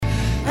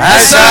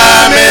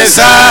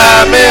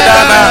Sami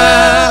dana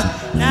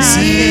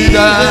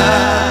sida.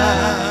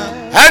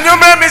 And you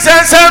make me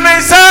say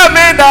Sami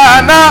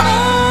dana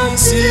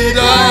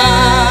sida.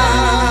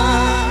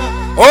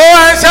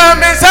 Oh,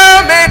 Sami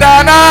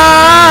dana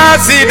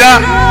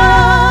sida.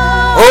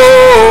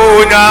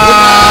 Oh,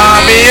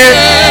 Nami.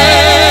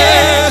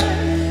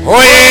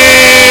 Oh,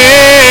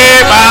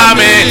 yeah,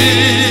 Mami.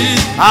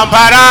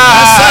 Ampara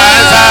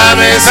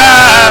Sami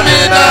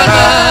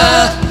dana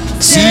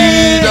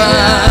sida.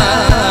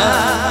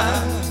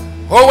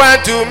 Oh,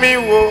 went to me,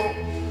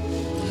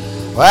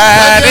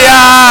 where the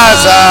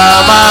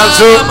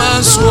Azamanso,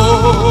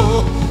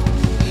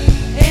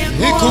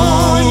 he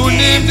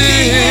couldn't be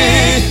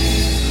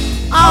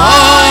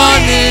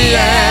on the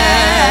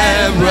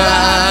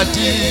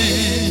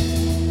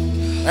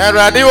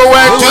Eradi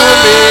went to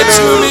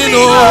me,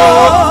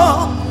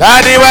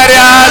 Daddy, where the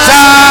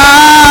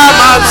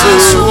Azamanso,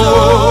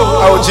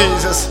 oh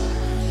Jesus,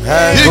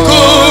 he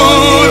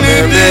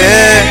couldn't be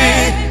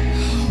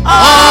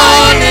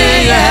on the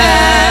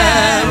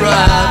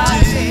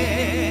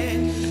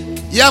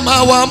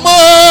Yamawamo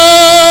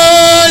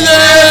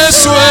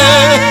Yeswe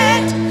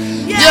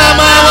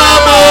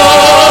Yamawamo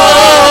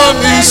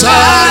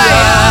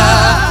Misaya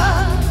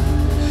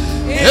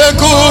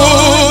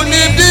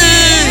Ekunibdi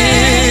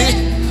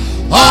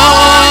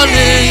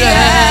Oniye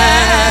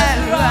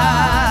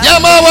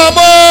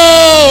Yamawamo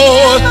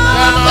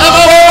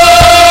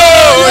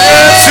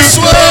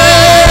Yeswe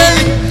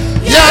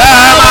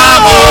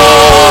Yamawamo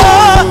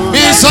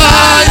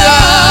Misaya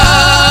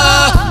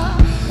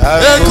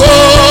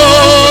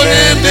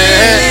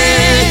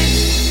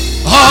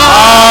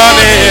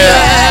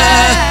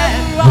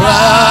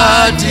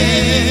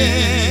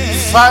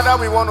Father,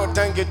 we want to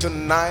thank you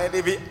tonight,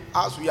 even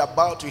as we are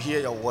about to hear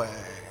your word.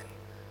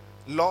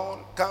 Lord,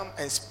 come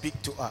and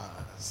speak to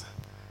us.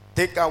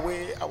 Take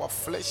away our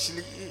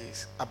fleshly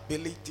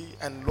ability,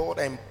 and Lord,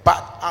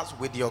 impart us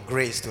with your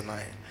grace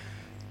tonight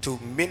to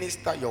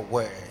minister your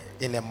word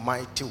in a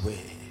mighty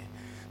way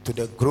to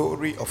the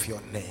glory of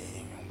your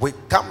name. We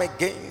come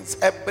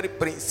against every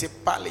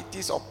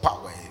principalities or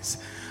powers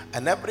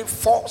and every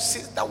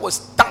forces that will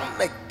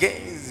stand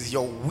against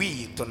your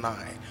will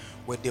tonight.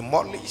 We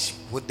demolish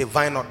with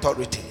divine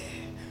authority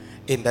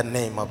in the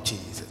name of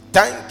Jesus.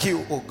 Thank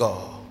you, O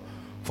God,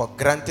 for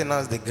granting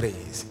us the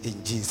grace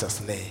in Jesus'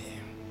 name.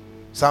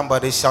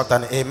 Somebody shout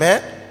an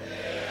amen.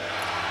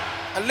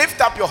 And lift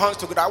up your hands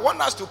together. I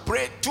want us to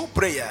pray two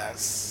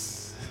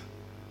prayers.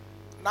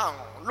 Now,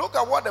 look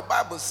at what the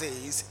Bible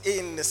says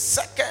in 2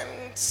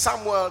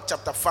 Samuel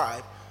chapter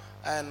 5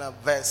 and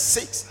verse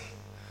 6.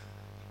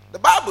 The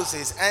Bible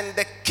says, and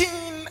the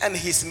king and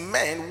his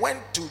men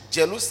went to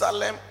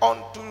Jerusalem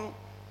unto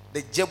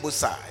the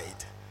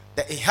Jebusite,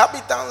 the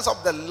inhabitants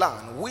of the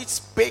land, which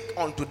spake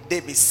unto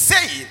David,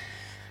 saying,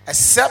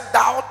 except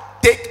thou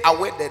take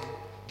away the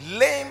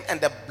lame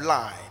and the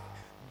blind,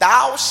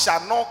 thou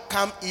shalt not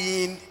come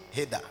in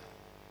hither.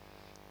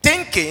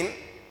 Thinking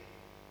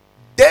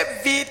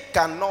David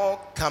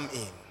cannot come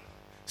in.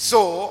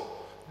 So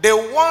they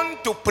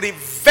want to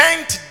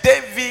prevent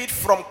David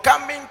from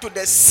coming to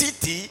the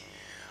city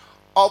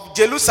of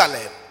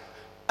Jerusalem.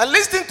 And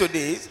listen to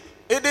this,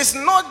 it is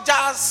not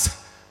just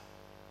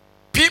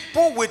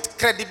people with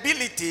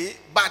credibility,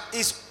 but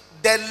it's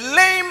the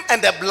lame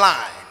and the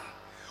blind.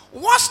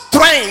 What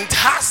strength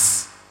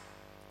has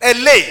a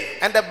lame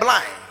and a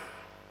blind?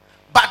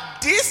 But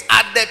these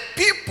are the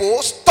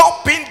people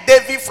stopping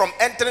David from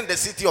entering the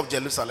city of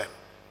Jerusalem.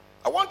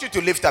 I want you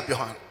to lift up your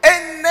hand.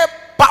 Any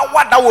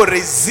power that will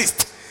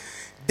resist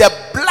the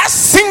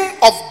blessing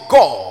of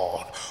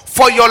God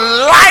for your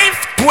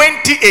life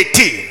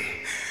 2018,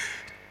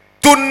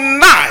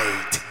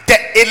 tonight, the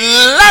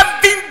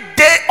 11th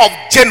day of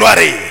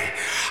January,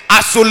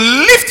 as you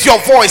lift your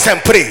voice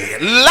and pray,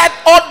 let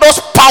all those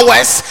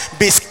powers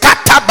be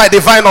scattered by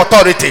divine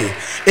authority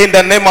in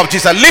the name of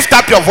Jesus. Lift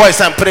up your voice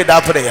and pray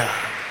that prayer.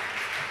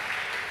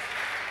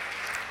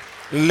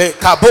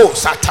 Lekabo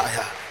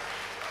sataya.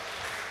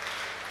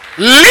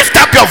 Lift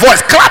up your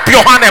voice, clap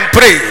your hand and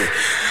pray.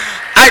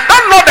 I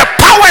don't know the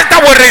powers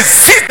that will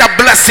resist the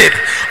blessing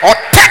or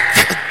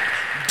take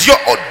your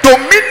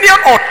dominion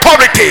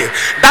authority,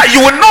 that you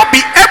will not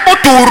be able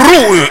to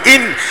rule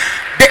in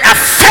the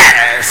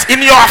affairs,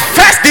 in your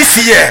affairs this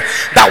year,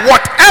 that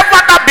whatever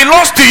that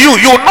belongs to you,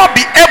 you will not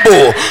be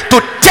able to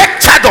take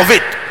charge of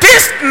it.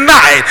 This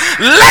night,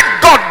 let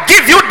God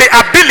give you the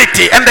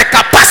ability and the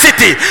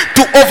capacity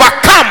to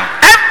overcome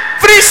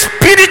every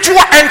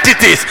spiritual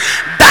entities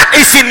that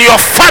is in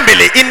your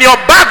family, in your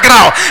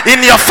background,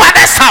 in your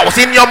father's house,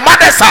 in your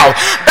mother's house,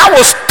 that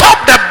will stop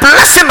the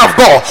blessing of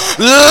God.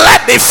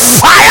 Let the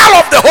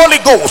fire of the Holy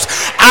Ghost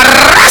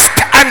arrest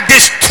and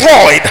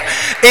destroyed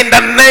in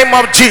the name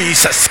of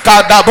Jesus.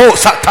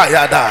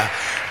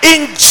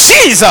 In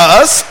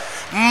Jesus'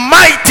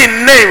 mighty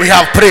name we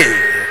have prayed.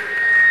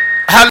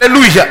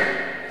 Hallelujah.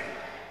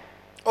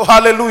 Oh,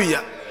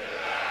 hallelujah.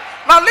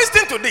 Now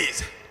listen to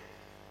this.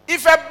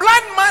 If a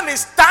blind man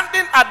is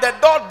standing at the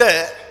door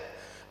there,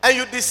 and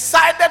you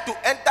decided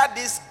to enter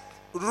this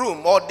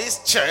room or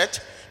this church,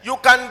 you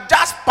can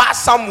just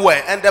pass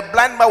somewhere and the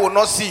blind man will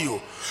not see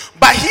you.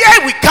 But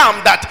here we come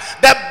that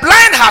the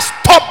blind has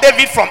stopped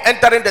David from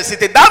entering the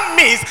city. That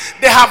means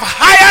they have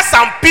hired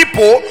some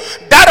people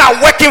that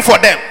are working for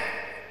them.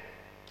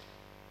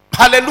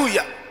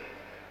 Hallelujah.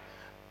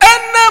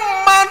 Any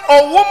man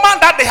or woman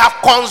that they have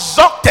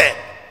consulted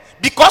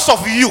because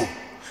of you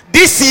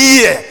this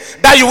year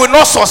that you will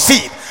not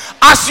succeed,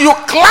 as you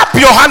clap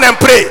your hand and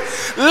pray,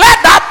 let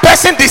that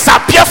person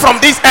disappear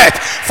from this earth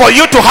for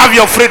you to have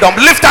your freedom.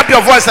 Lift up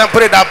your voice and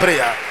pray that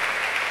prayer.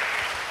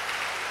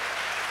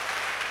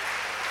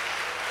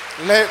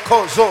 Let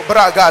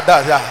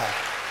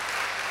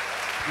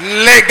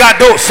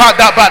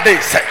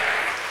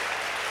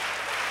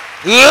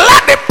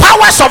the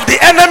powers of the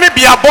enemy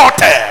be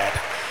aborted.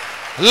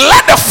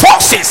 Let the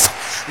forces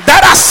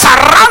that are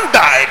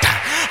surrounded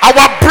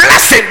our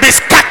blessing be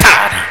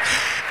scattered.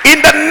 In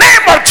the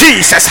name of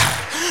Jesus,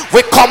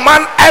 we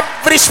command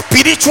every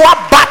spiritual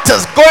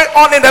battles going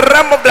on in the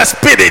realm of the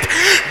spirit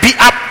be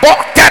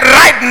aborted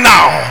right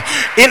now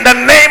in the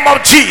name of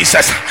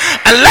Jesus,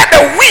 and let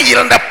the will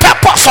and the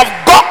purpose of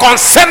God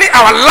concerning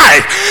our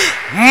life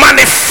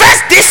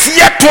manifest this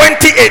year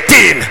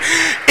 2018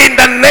 in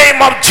the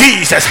name of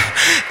Jesus.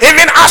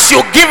 Even as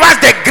you give us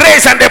the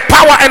grace and the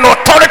power and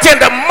authority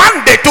and the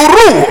mandate to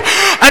rule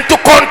and to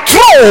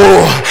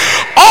control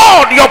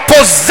all your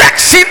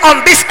possession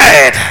on this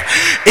earth,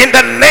 in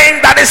the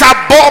name that is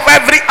above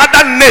every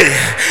other name,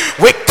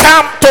 we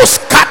come to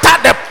scatter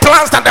the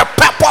plans and the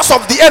purpose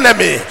of the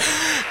enemy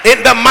in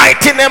the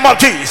mighty name of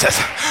Jesus.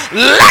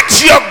 Let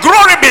your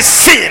glory be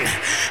seen,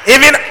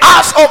 even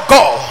as, oh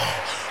God,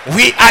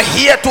 we are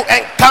here to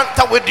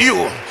encounter with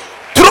you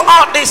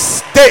throughout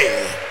this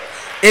day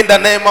in the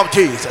name of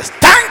Jesus.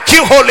 Thank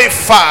you, Holy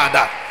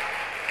Father.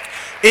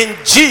 In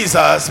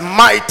Jesus'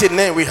 mighty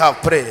name we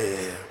have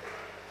prayed.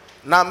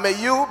 Now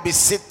may you be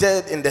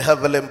seated in the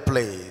heavenly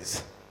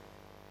place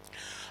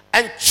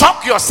and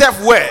chalk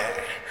yourself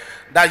where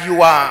that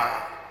you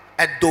are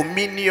a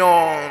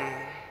dominion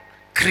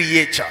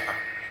creature.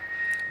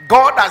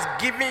 God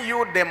has given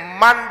you the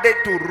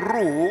mandate to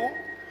rule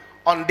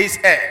on this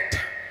earth.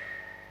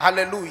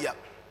 Hallelujah.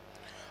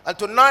 And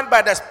tonight,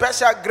 by the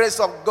special grace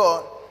of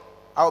God,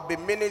 I'll be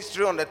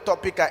ministering on the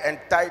topic I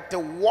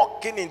entitled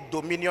Walking in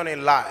Dominion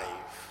in Life.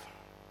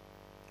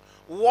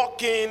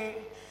 Walking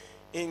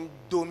in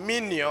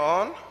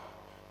dominion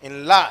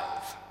in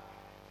life.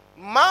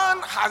 Man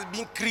has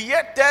been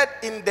created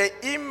in the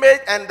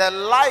image and the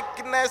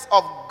likeness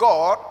of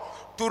God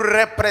to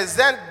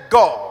represent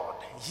God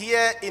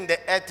here in the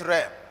earth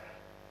realm.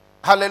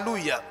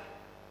 Hallelujah.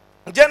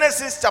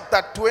 Genesis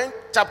chapter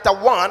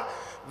 1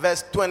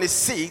 verse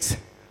 26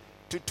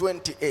 to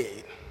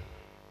 28.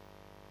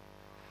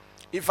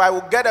 If I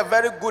will get a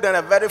very good and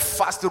a very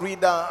fast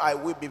reader, I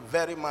will be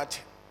very much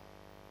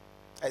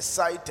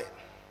excited.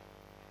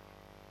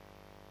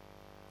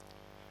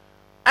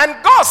 And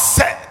God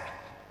said,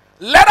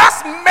 let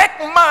us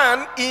make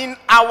man in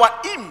our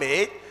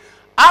image,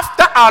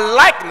 after our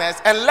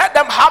likeness, and let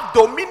them have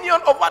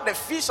dominion over the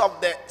fish of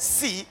the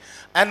sea,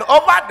 and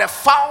over the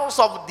fowls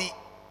of the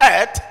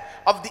earth,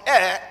 of the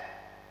air,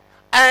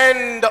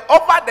 and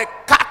over the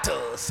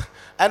cattle,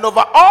 and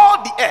over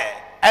all the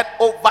earth, and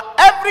over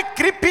every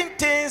creeping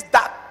thing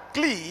that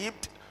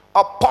cleaved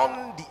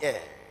upon the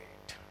earth.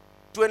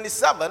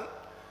 27.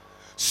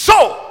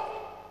 So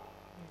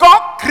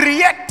God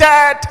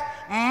created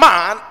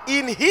man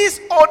in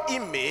his own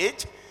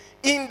image.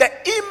 In the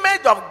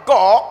image of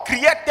God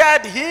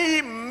created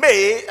he,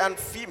 male and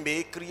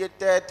female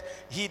created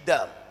he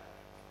them.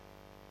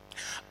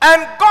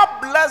 And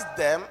God blessed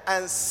them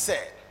and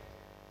said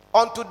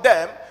unto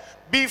them,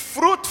 be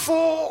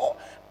fruitful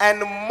and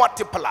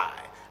multiply,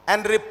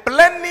 and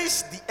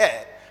replenish the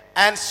earth,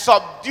 and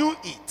subdue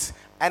it,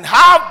 and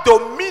have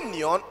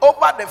dominion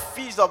over the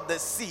fish of the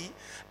sea,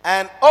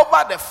 and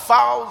over the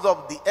fowls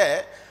of the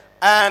air,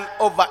 and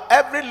over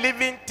every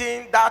living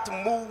thing that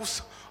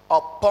moves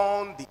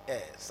upon the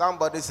earth.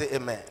 Somebody say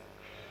amen.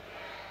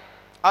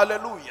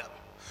 Hallelujah.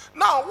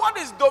 Now, what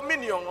is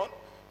dominion?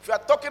 If you are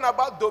talking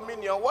about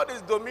dominion, what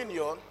is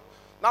dominion?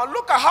 Now,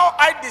 look at how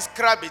I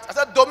describe it. I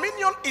said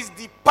dominion is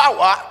the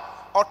power,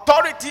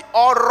 authority,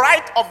 or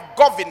right of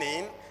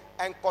governing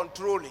and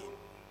controlling.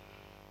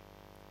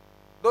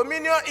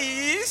 Dominion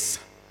is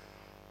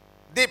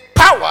the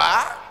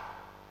power,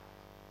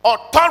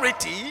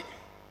 authority,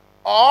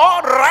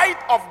 or right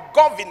of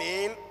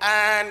governing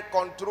and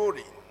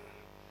controlling.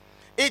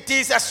 It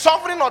is a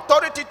sovereign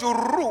authority to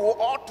rule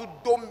or to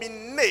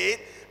dominate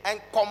and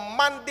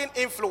commanding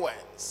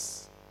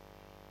influence.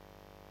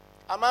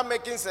 Am I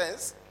making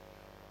sense?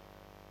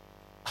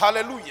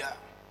 Hallelujah.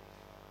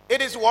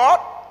 It is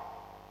what?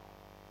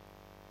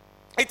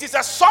 It is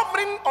a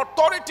sovereign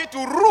authority to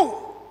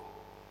rule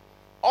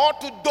or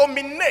to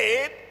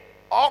dominate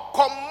or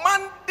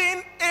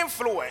commanding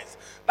influence.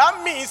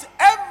 That means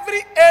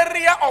every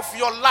area of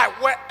your life,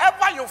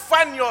 wherever you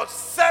find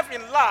yourself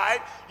in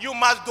life, you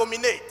must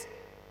dominate.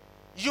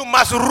 You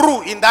must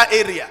rule in that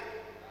area.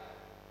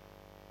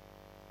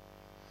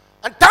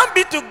 And thank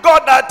be to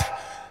God that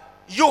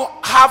you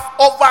have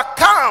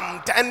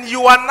overcome, and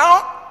you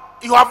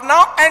have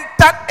now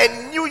entered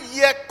a new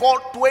year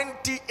called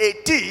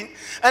 2018,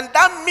 and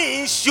that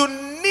means you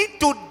need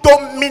to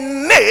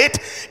dominate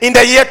in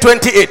the year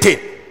 2018.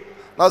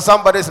 Now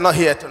somebody's not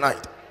here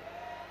tonight.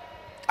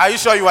 Are you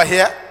sure you are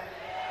here?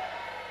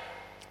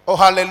 Oh,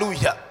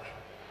 hallelujah.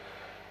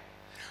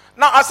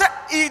 Now I said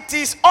it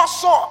is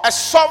also a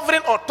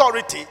sovereign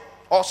authority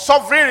or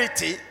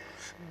sovereignty.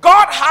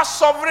 God has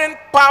sovereign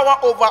power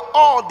over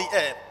all the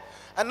earth.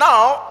 And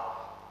now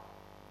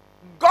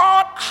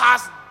God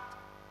has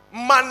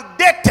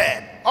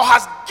mandated or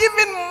has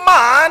given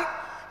man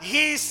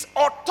his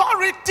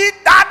authority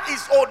that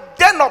is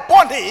ordained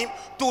upon him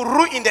to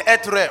rule in the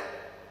earth realm.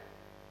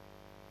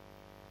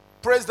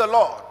 Praise the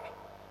Lord.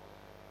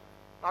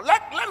 Now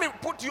let me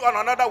put you on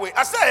another way.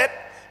 I said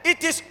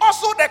it is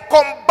also the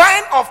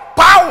combine of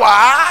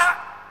power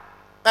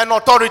and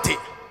authority.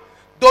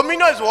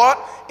 Dominion is what?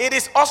 It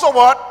is also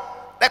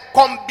what? The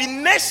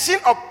combination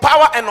of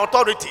power and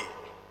authority.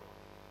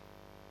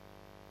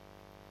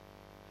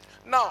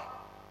 Now,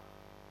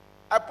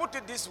 I put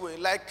it this way,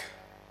 like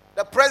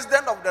the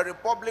president of the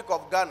Republic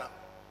of Ghana.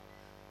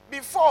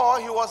 Before,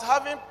 he was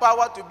having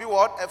power to be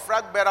what? A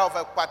flag bearer of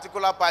a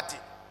particular party.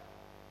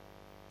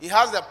 He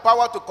has the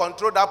power to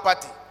control that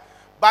party.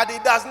 But he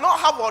does not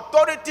have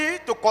authority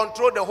to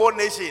control the whole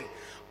nation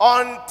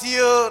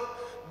until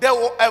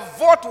a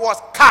vote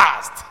was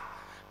cast.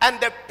 And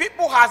the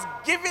people has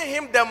given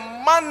him the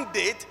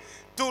mandate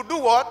to do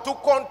what? To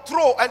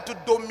control and to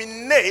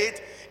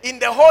dominate in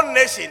the whole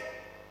nation.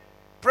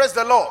 Praise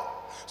the Lord.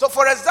 So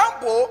for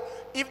example,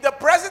 if the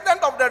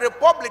president of the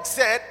republic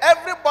said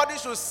everybody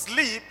should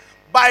sleep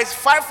by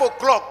 5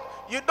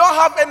 o'clock, you don't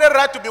have any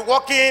right to be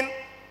walking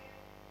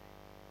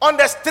on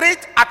the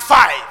street at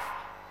 5.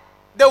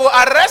 They will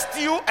arrest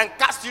you and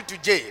cast you to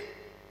jail.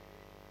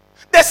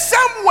 The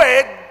same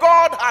way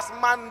God has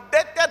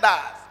mandated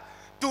us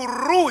to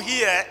rule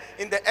here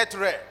in the earth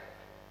realm.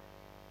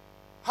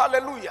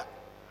 Hallelujah.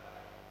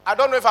 I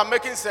don't know if I'm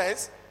making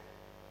sense.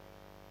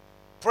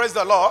 Praise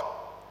the Lord.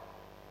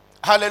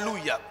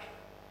 Hallelujah.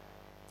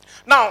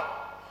 Now,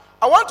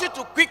 I want you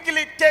to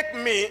quickly take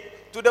me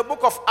to the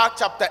book of Acts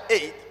chapter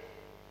 8,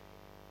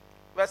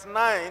 verse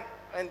 9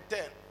 and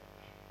 10.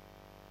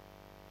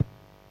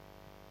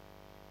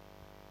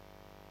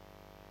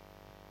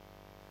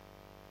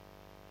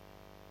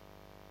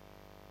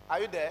 Are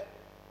you there?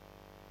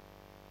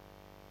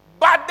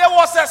 But there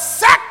was a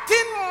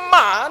certain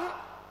man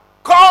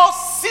called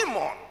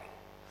Simon,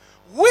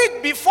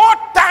 which before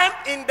time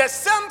in the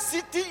same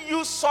city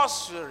used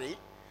sorcery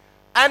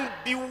and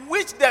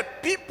bewitched the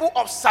people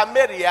of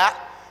Samaria,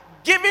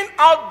 giving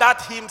out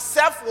that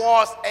himself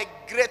was a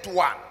great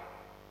one.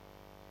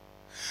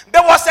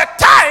 There was a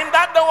time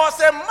that there was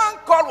a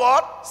man called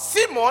what?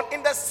 Simon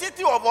in the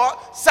city of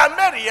what?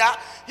 Samaria.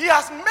 He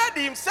has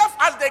made himself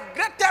as the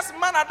greatest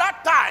man at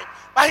that time.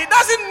 But he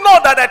doesn't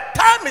know that the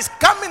time is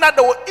coming that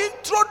they will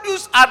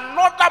introduce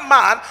another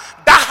man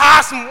that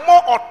has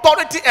more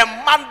authority and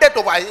mandate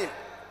over him.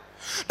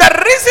 The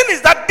reason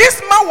is that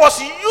this man was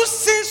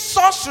using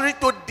sorcery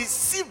to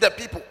deceive the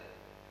people.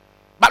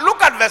 But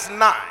look at verse 9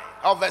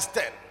 or verse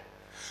 10.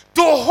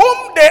 To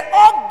whom they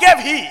all gave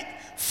heed,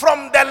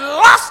 from the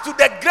last to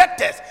the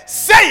greatest,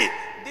 saying,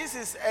 this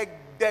is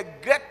the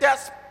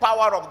greatest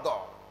power of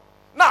God.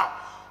 Now,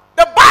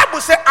 the Bible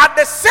says at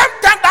the same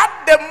time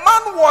that the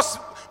man was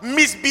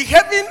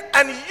misbehaving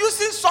and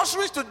using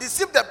sorceries to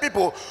deceive the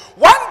people,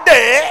 one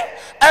day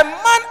a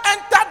man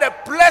entered a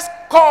place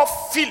called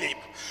Philip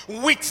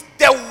with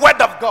the word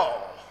of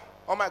God.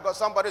 Oh my God,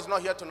 somebody's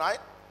not here tonight.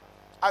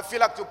 I feel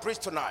like to preach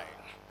tonight.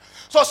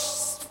 So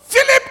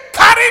Philip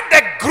carried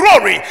the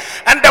glory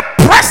and the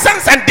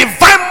presence and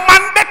divine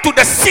mandate to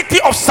the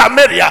city of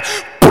Samaria,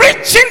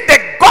 preaching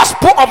the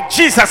gospel of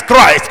Jesus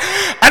Christ.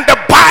 And the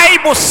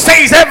Bible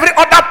says every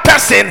other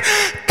person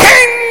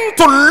came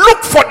to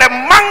look for the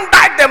man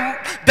that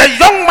the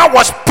young man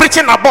was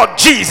preaching about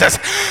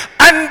Jesus.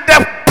 And the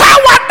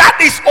power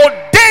that is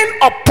ordained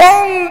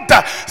upon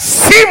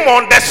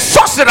Simon the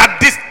sorcerer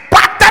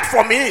departed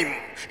from him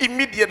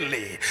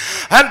immediately.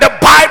 And the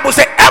Bible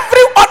says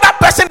every other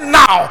person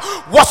now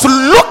was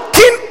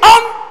looking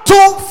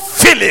unto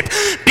Philip,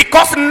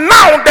 because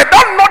now they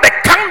don't know the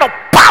kind of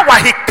power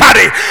he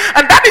carried.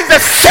 And that is the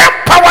same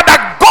power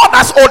that God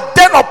has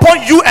ordained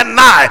upon you and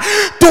I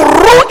to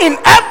rule in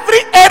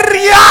every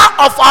area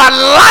of our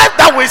life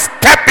that we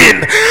step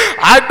in.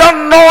 I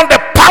don't know the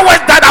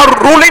powers that are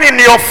ruling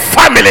in your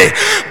family,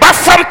 but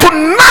from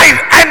tonight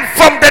and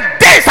from the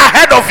days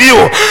ahead of you,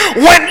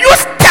 when you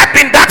step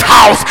in that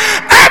house,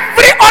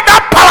 every other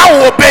power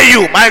will obey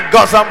you. My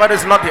God,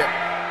 somebody's not here.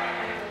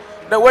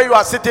 The way you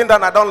are sitting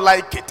down, I don't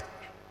like it.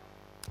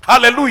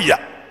 Hallelujah.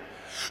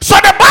 So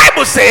the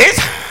Bible says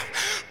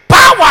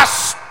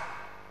powers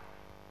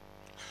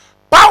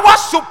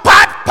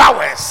support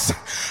powers.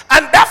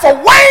 And therefore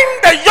when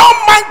the young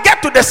man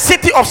get to the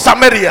city of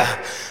Samaria,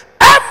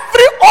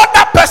 every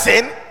other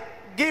person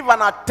give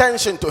an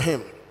attention to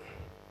him.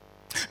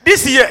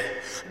 This year,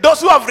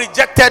 those who have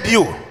rejected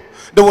you,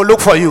 they will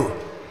look for you.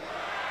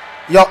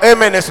 Your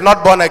amen is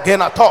not born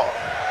again at all.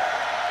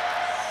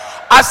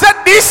 I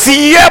said this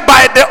year,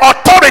 by the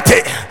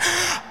authority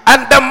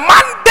and the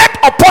mandate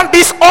upon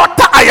this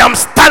altar I am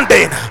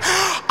standing,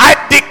 I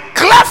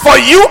declare for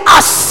you,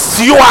 as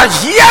you are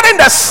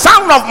hearing the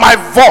sound of my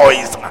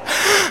voice,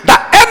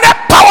 that any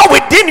power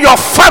within your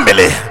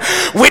family,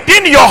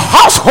 within your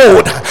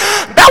household,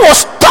 that will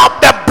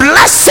stop the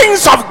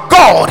blessings of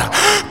God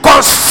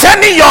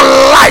concerning your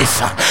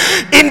life,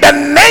 in the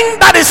name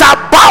that is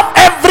above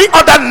every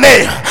other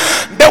name,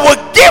 they will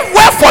give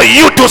way for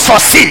you to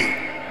succeed.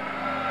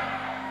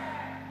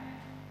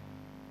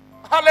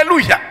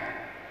 Hallelujah.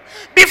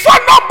 Before,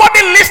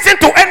 nobody listened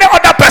to any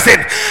other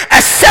person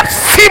except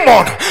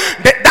Simon.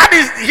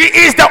 He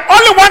is the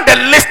only one they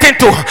listened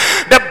to.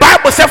 The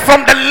Bible said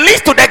from the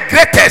least to the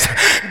greatest,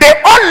 they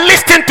all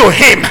listened to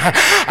him.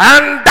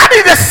 And that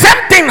is the same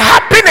thing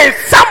happening in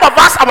some of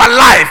us, our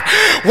life.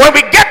 When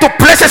we get to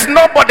places,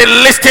 nobody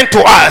listening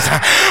to us.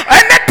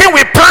 Anything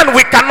we plan,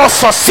 we cannot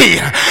succeed.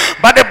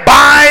 But the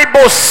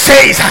Bible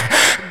says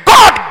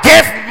God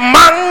gave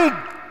man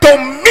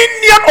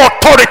dominion,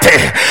 authority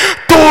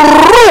to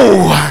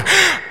rule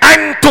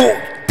and to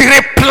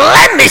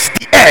replenish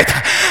the earth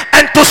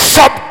and to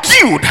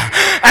subdue.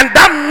 And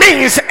that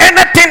means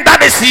anything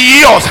that is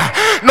yours,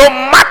 no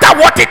matter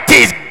what it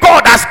is,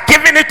 God has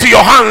given it to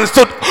your hands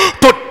to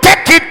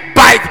take it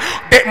by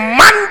the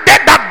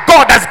mandate that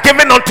God has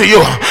given unto you.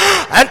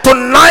 And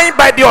tonight,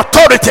 by the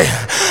authority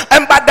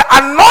and by the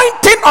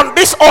anointing on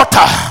this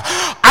altar,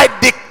 I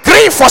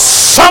decree for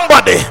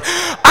somebody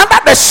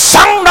under the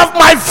sound of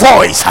my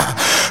voice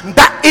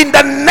that in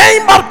the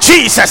name of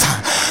Jesus,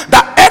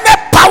 that any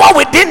power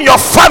within your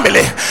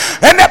family,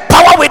 any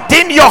power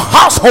within your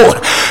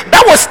household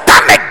that will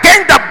stand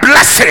against the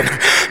blessing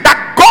that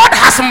God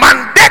has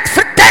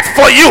mandated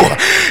for you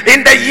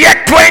in the year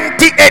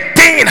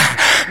 2018,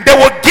 they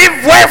will give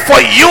way for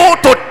you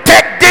to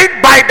take it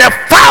by the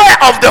fire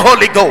of the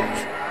Holy Ghost.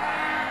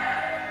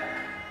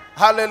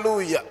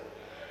 Hallelujah.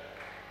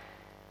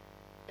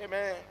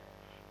 Amen.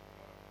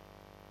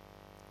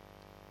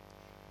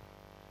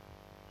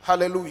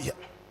 Hallelujah.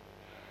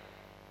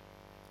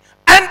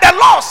 And the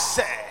Lord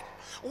said,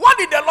 what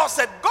did the Lord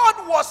say?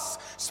 God was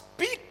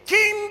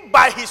speaking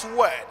by his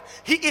word.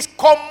 He is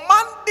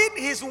commanding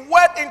his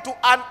word into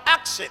an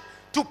action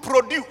to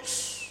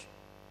produce.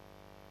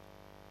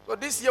 So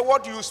this year,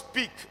 what you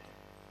speak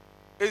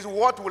is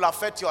what will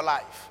affect your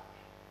life.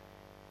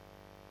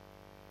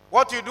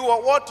 What you do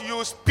or what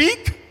you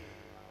speak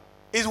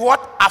is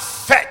what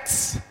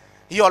affects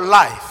your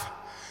life.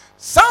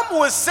 Some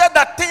will say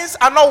that things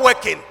are not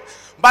working.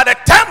 By the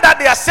time that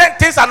they are saying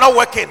things are not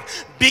working,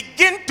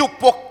 begin to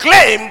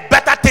proclaim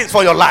better things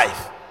for your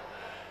life.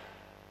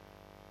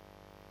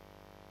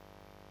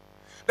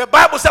 The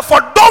Bible says, for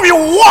though we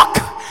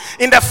walk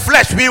in the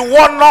flesh, we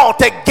war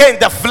not against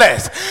the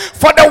flesh.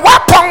 For the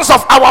weapons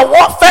of our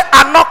warfare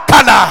are not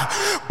carnal,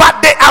 but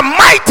they are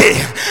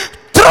mighty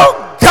through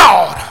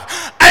God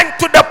and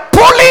to the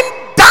pulling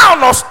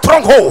down of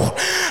stronghold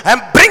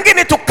and bringing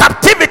into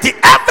captivity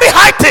every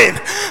high thing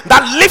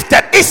that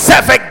lifted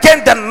itself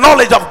against the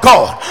knowledge of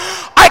God.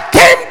 I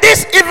came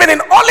this evening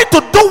only to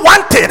do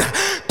one thing,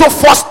 to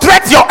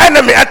frustrate your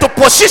enemy and to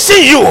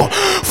position you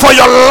for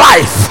your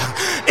life.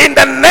 In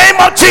the name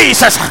of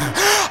Jesus,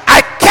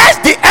 I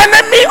curse the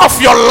enemy of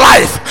your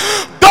life.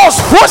 Those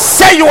who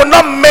say you will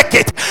not make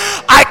it,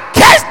 I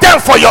curse them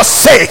for your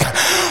sake,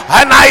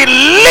 and I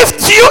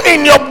lift you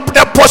in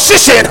the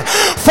position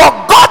for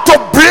God to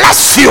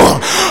bless you,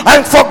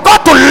 and for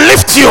God to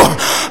lift you,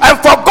 and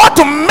for God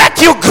to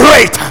make you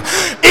great.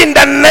 In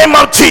the name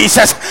of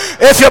Jesus,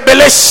 if you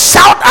believe,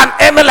 shout an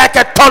amen like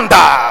a thunder.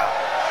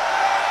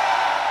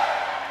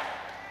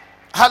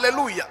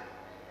 Hallelujah.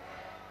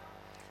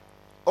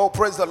 Oh,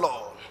 praise the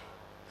Lord.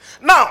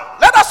 Now,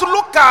 let us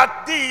look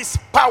at this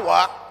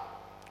power.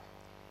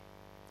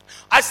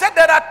 I said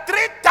there are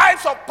three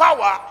types of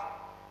power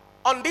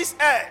on this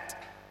earth.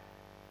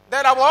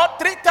 There are what?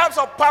 Three types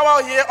of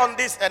power here on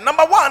this earth.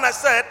 Number one, I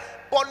said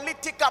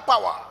political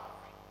power.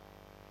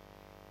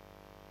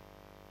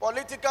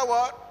 Political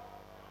what?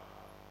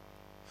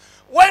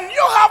 When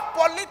you have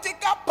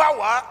political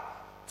power,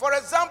 for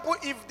example,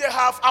 if they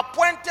have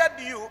appointed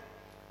you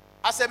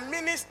as a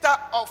minister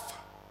of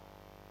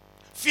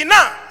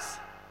finance,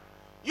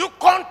 you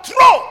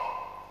control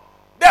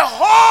the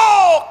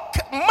whole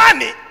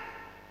money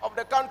of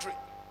the country.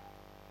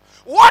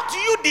 What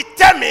you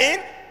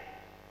determine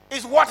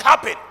is what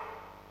happened.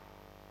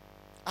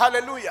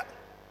 Hallelujah.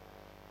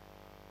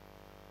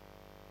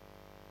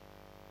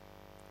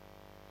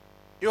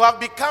 You have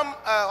become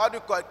what do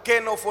you call it?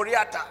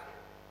 Kenoforiata.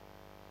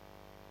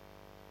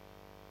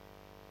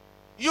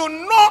 You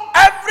know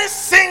every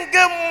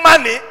single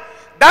money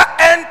that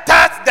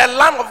enters the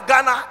land of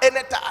Ghana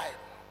anytime.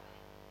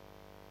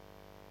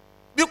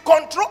 You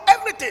control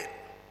everything.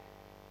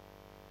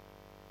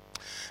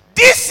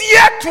 This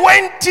year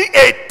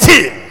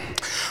 2018,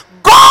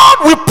 God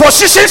will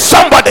position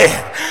somebody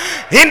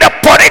in the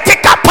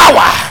political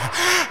power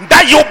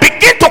that you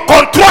begin to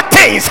control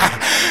things.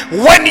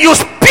 When you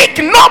speak,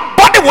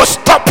 nobody will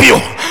stop you.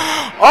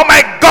 Oh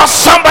my God,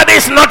 somebody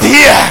is not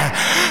here.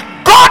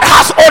 God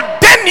has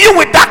ordained you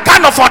with that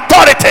kind of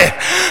authority.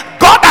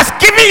 God has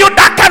given you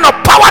that kind of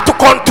power to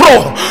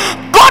control.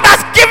 God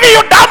has given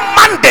you that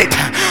mandate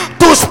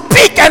to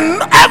speak,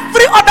 and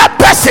every other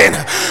person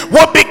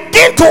will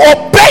begin to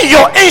obey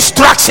your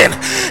instruction.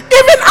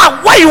 Even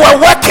at where you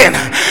are working,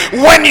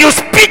 when you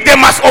speak, they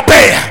must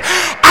obey.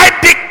 I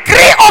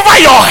decree over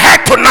your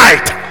head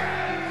tonight.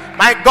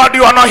 My God,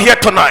 you are not here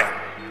tonight.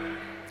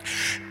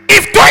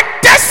 If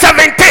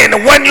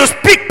 2017, when you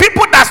speak,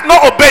 people does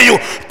not obey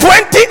you,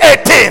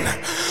 2018,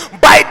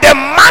 by the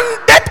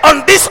mandate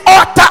on this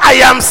altar, I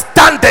am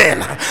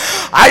standing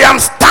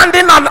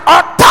an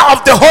altar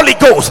of the Holy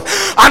Ghost,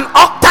 an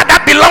altar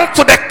that belongs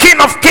to the King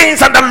of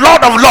Kings and the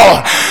Lord of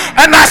Lords,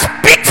 and I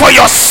speak for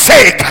your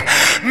sake.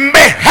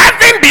 May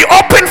heaven be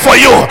open for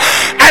you,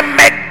 and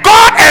may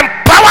God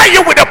empower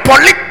you with the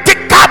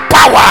political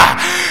power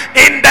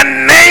in the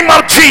name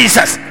of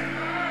Jesus.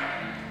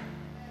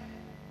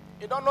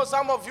 Don't know,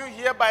 some of you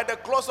here, by the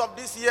close of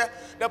this year,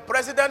 the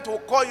president will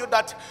call you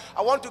that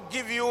I want to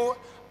give you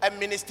a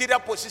ministerial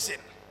position,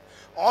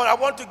 or I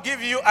want to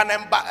give you an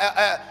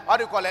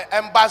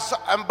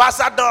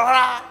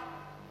ambassador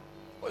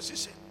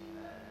position.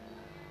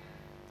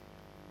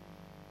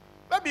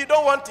 Maybe you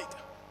don't want it,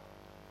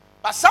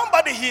 but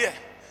somebody here,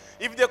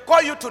 if they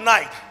call you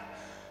tonight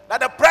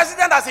that the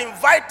president has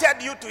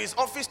invited you to his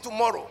office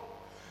tomorrow,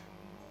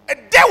 a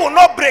day will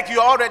not break, you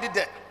are already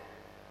there.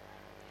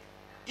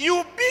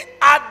 You'll be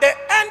at the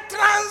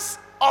entrance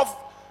of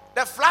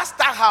the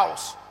Flaster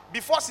house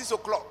before 6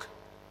 o'clock.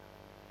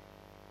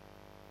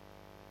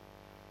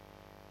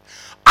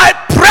 I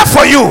pray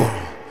for you.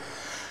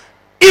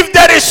 If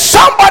there is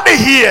somebody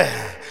here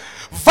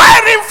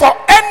vying for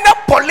any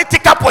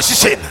political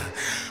position,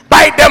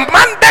 by the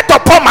mandate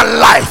upon my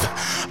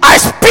life, I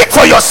speak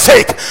for your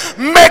sake.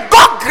 May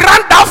God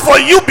grant that for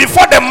you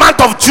before the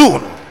month of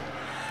June.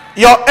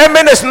 Your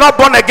amen is not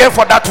born again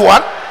for that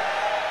one.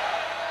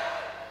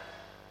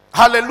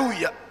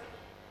 Hallelujah.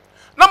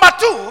 Number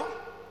two,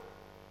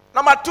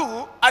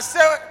 I say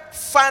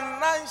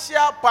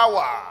financial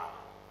power.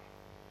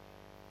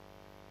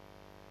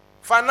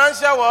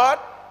 Financial what?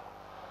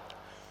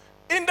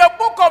 In the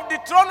book of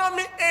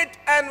Deuteronomy 8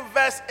 and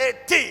verse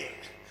 18,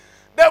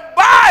 the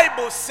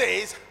Bible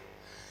says,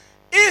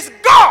 "Is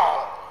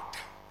God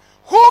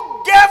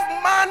who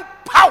gave man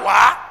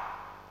power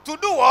to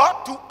do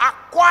what? To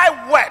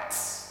acquire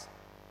wealth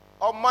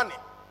or money."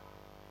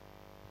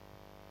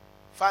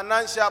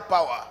 Financial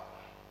power.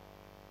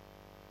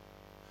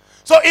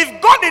 So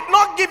if God did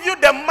not give you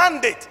the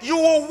mandate, you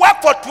will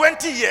work for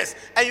 20 years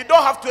and you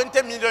don't have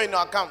 20 million in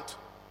your account.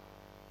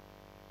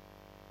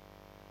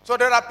 So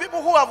there are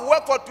people who have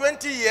worked for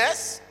 20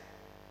 years,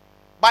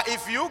 but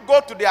if you go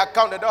to the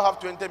account, they don't have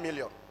 20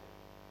 million.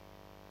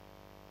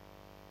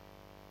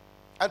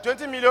 And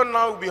 20 million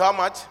now will be how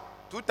much?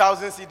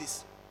 2,000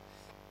 cedis.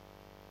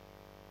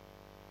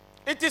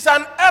 It is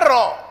an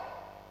error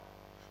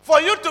for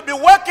you to be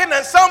working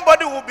and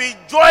somebody will be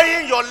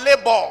enjoying your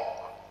labor.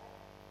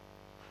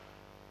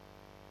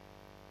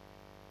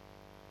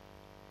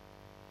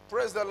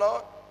 Praise the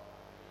Lord.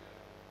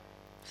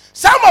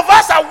 Some of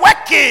us are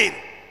working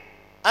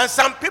and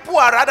some people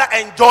are rather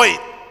enjoying.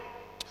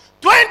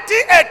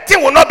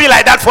 2018 will not be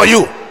like that for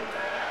you.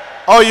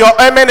 Or your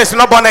amen is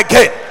not born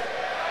again.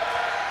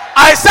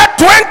 I said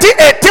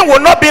 2018 will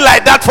not be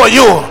like that for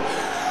you.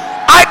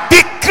 I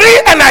decree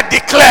and I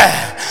declare,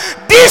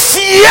 this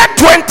year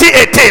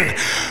 2018,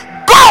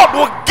 God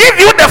will give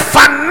you the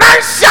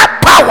financial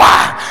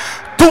power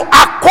to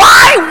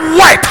acquire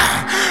wealth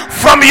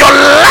from your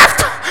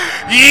left,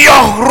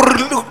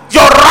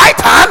 your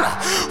right hand,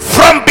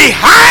 from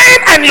behind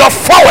and your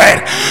forward.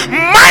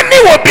 Money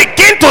will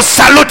begin to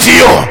salute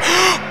you.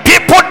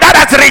 People that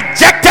has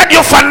rejected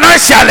you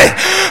financially,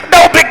 they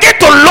will begin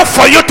to look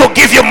for you to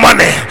give you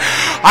money.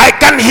 I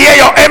can hear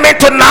your amen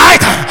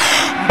tonight,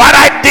 but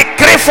I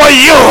decree for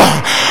you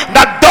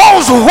that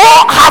those who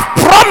have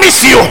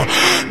promised you,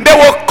 they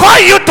will call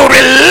you to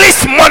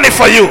release money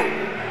for you.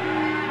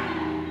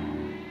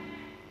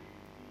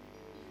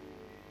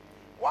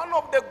 One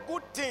of the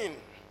good things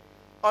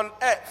on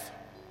earth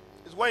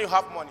is when you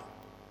have money.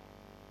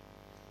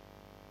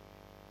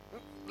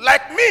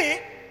 Like me,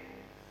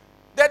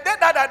 the day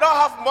that I don't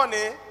have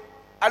money,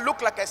 I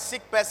look like a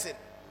sick person.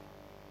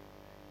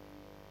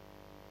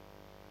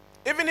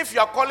 Even if you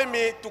are calling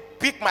me to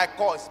pick my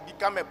call, it's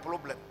become a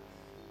problem.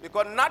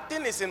 Because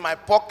nothing is in my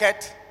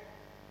pocket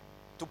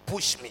to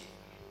push me.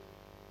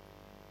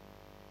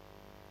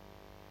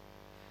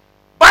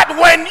 But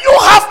when you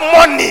have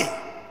money,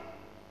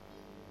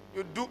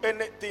 you do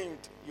anything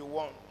you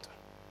want.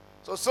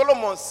 So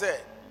Solomon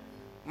said,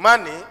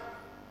 money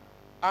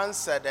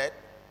answered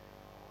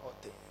all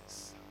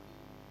things.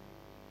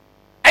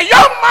 A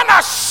young man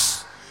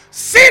has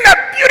seen a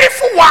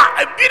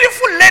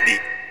beautiful lady.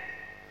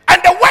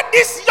 And the way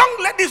this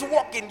young lady is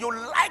walking, you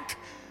like.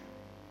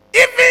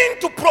 Even even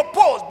to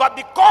propose, but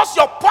because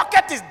your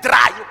pocket is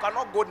dry, you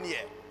cannot go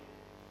near.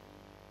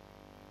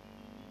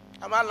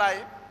 Am I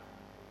lying?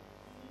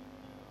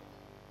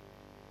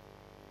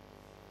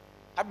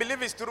 I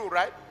believe it's true,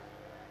 right?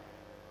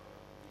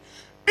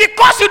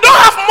 Because you don't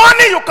have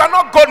money, you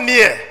cannot go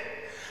near.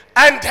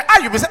 And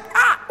you will say,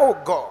 oh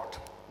God,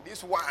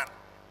 this one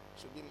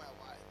should be my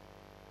wife.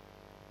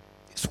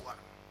 This one.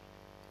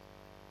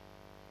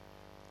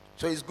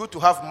 So it's good to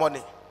have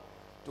money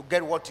to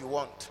get what you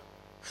want.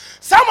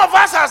 Some of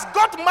us has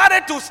got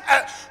married to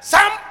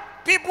some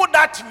people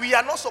that we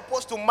are not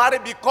supposed to marry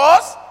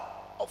because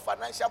of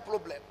financial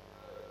problem.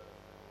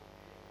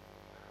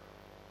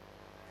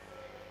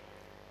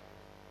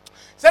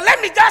 So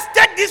let me just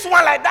take this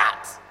one like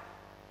that.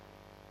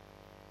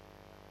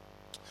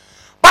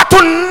 But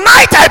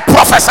tonight I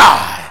prophesy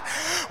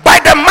by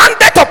the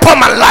mandate upon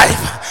my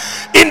life,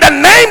 in the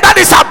name that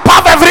is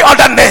above every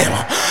other name.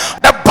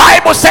 The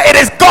Bible says it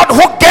is God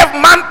who gave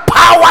man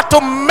power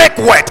to make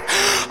wealth.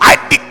 I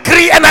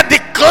decree and I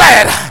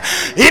declare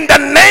in the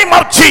name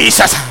of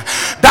Jesus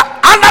that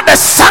under the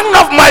sound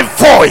of my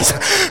voice,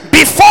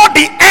 before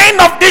the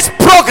end of this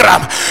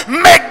program,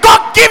 may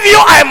God give you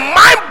a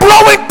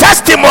mind-blowing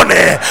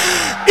testimony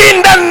in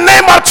the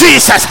name of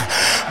Jesus.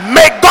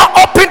 May God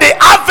open the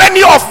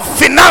avenue of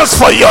finance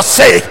for your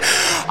sake.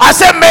 I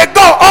said, may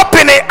God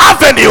open the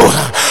avenue.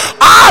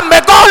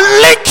 May God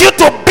link you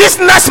to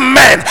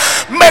businessmen.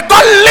 May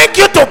God link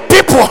you to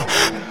people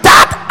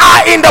that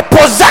are in the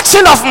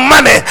possession of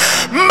money.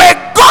 May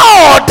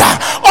God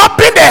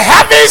open the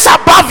heavens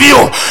above you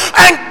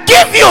and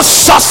give you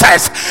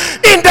success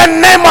in the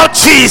name of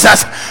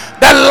Jesus.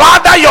 The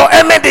louder your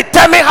amen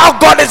determine how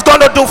God is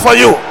going to do for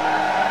you.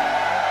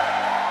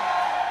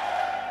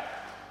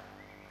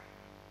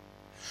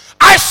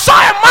 I saw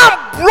a man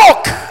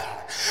broke,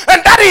 and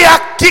that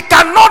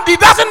he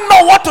doesn't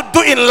know what to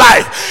do in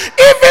life.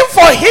 Even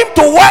for him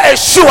to wear a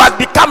shoe has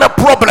become a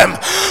problem.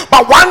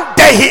 But one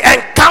day he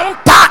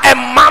encountered a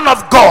man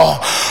of God,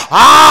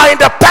 in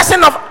the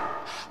person of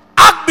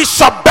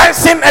Archbishop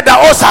Benson at the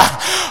Osa,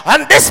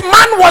 and this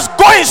man was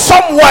going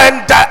somewhere,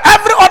 and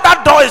every other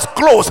door is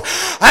closed,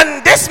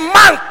 and this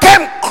man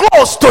came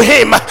close to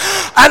him,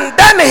 and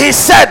then he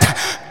said,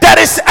 there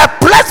is a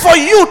place for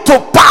you to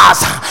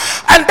pass.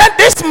 And then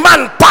this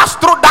man passed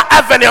through that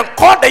avenue and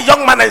called the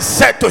young man and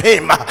said to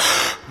him,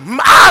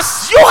 as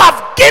you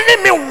have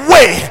given me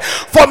way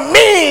for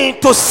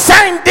me to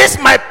send this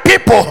my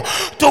people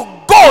to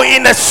go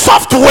in a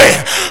soft way,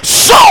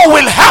 so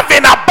will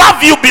heaven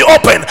above you be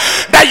open,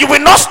 that you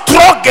will not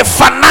struggle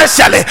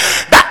financially,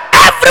 that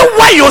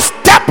everywhere you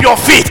step your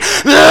feet,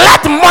 let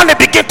money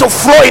begin to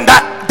flow in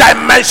that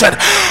dimension.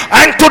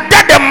 And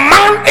today the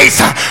man is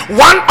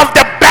one of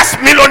the best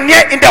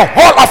millionaire in the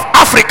whole of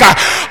Africa.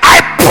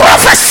 I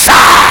prophesy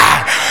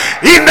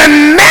in the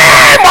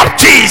name of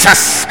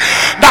Jesus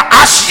that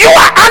as you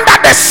are under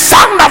the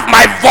sound of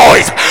my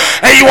voice,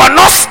 and you are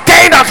not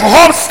staying at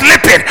home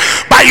sleeping,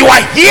 but you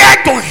are here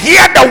to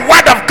hear the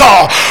word of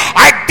God,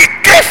 I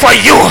declare for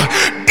you,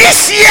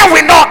 this year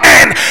will not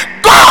end.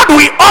 God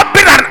will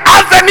open an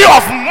avenue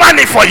of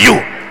money for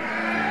you.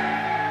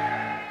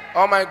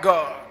 Oh my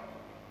God.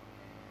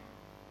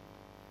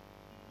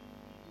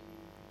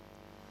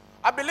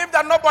 I believe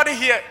that nobody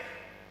here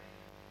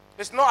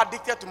is not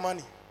addicted to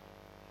money.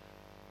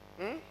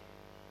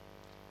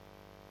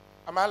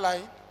 Am I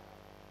lying?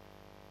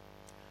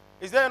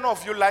 Is there any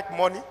of you like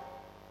money?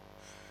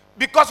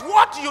 Because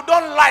what you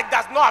don't like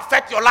does not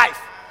affect your life.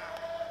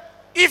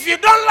 If you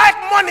don't like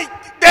money,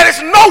 there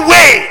is no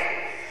way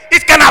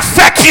it can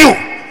affect you.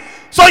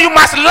 So you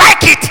must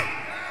like it.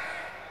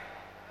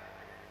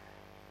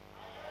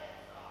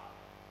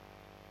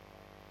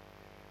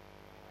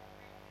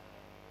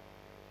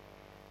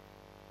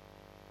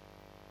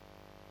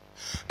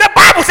 The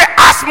Bible says,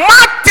 as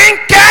man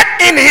thinketh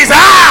in his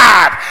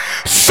heart,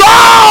 so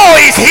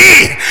is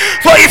he.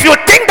 So if you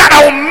think that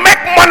I will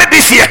make money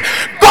this year,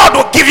 God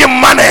will give you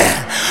money.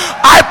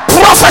 I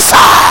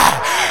prophesy,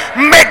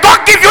 may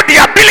God give you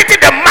the ability,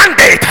 the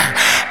mandate,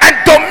 and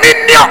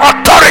dominion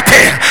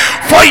authority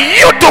for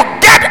you to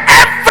get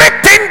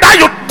everything that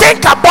you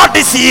think about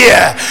this year.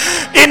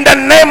 In the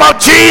name of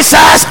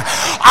Jesus,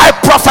 I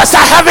prophesy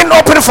heaven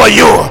open for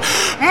you.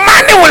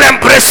 Money will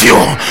embrace you.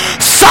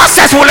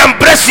 Success will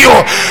embrace you.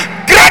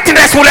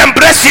 Greatness will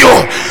embrace you.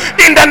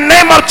 In the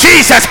name of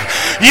Jesus,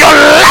 your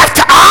left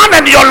arm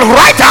and your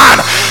right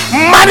hand,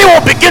 money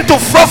will begin to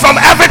flow from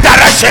every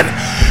direction.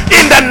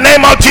 In the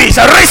name of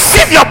Jesus,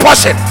 receive your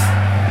portion.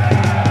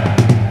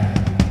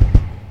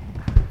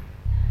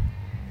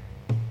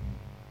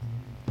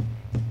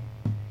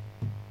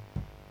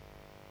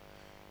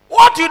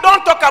 What you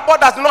don't talk about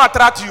does not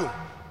attract you.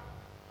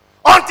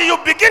 Until you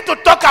begin to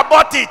talk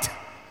about it,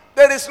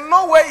 there is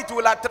no way it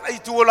will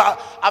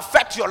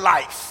affect your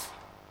life.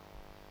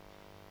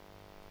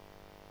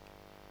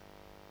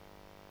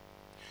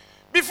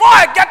 Before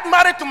I get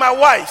married to my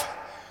wife,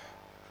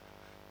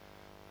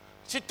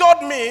 she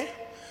told me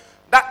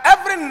that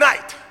every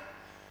night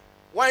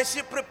when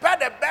she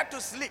prepared a bed to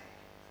sleep,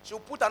 she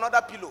would put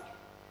another pillow,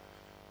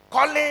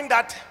 calling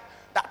that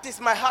That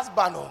is my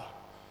husband. Oh.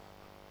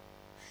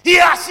 She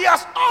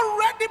has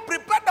already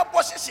prepared the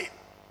position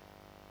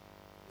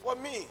for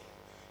me.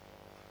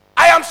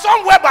 I am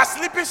somewhere but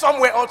sleeping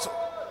somewhere also.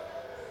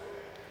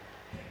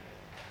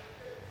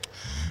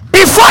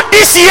 Before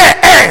this year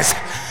ends,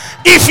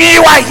 if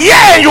you are here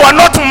and you are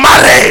not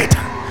married,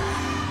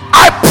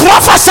 I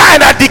prophesy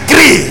and I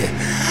decree,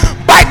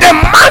 by the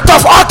month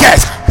of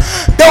August,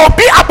 there will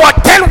be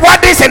about 10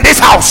 weddings in this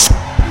house.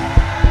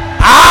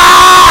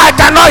 I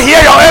cannot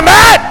hear your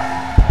amen.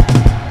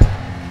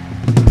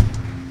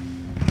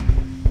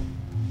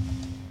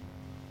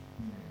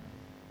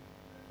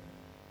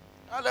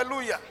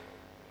 Hallelujah.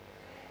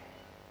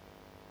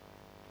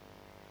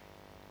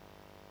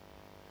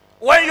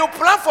 When you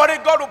plan for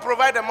it, God will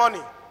provide the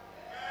money.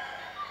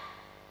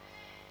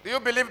 Do you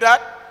believe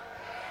that?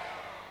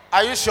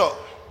 Are you sure?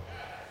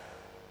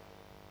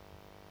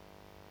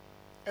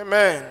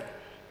 Amen.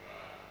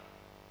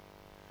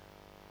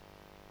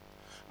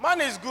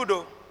 Money is good,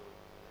 though.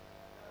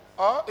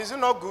 Oh, is it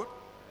not good?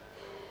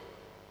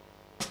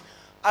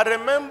 I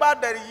remember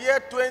the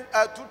year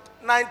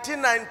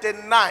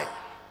 1999.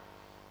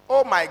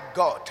 Oh my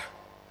God.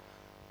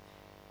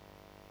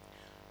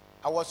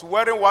 I was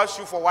wearing one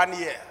shoe for 1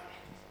 year.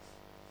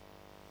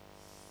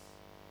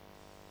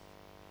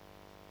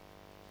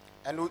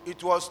 And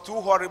it was too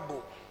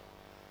horrible.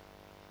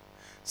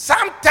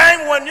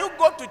 Sometimes when you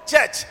go to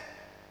church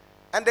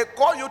and they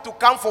call you to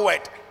come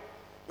forward,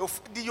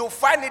 you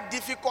find it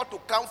difficult to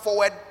come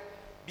forward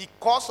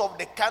because of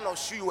the kind of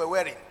shoe you were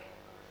wearing.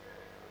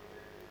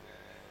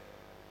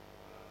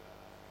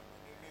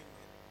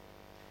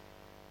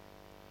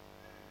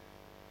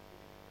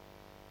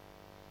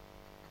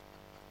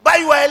 But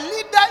you are a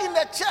leader in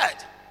the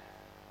church.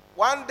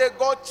 One day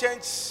God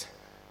changed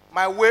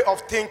my way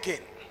of thinking.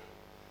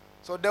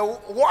 So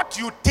what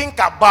you think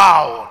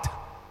about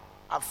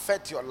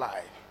affects your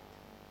life.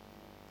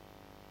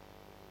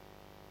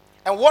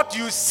 And what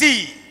you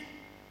see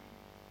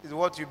is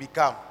what you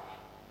become.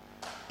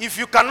 If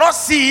you cannot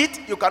see it,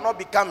 you cannot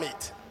become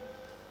it.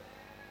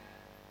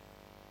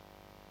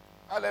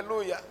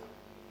 Hallelujah.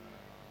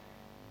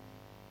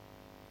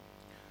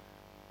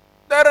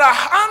 There are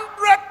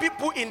 100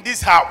 people in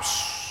this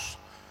house.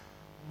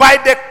 By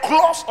the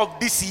close of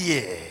this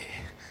year,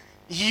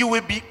 you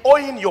will be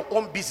owning your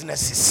own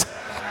businesses.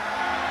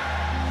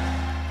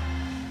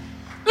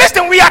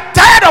 Listen, we are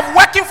tired of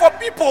working for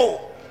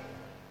people.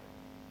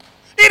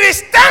 It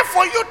is time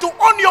for you to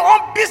own your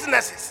own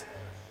businesses.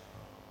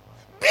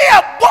 Be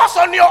a boss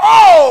on your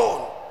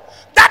own.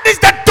 That is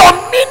the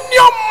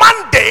dominion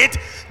mandate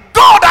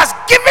God has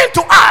given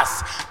to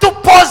us, to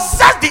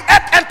possess the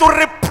earth and to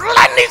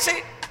replenish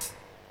it.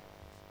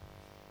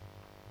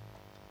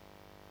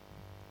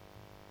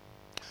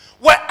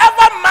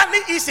 Wherever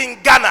money is in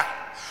Ghana,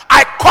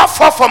 I call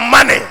for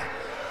money.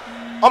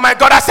 Oh my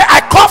God, I say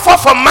I call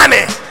for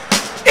money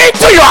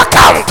into your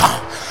account,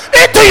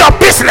 into your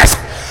business.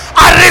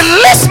 I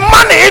release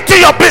money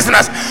into your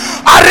business.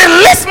 I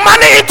release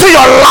money into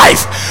your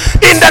life.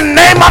 In the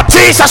name of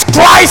Jesus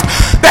Christ,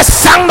 the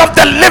Son of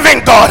the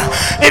living God.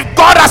 If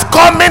God has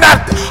called me and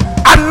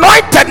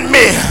anointed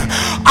me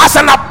as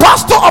an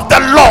apostle of the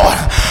Lord,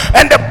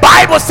 and the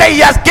Bible says he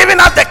has given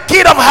us the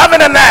key of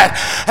heaven and earth,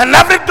 and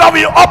every door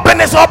we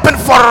open is open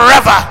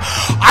forever.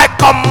 I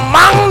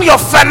command your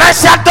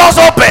financial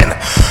doors open.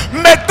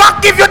 May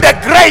God give you the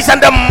grace and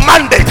the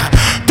mandate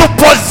to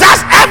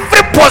possess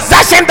every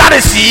possession that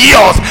is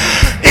yours,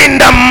 in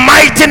the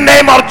mighty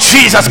name of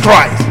Jesus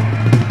Christ.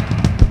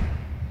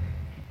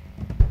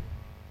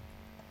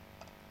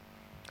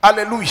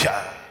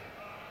 Hallelujah.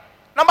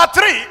 Number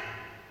 3,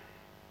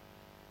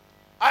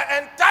 I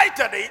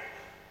entitled it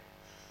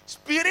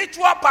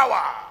spiritual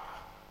power.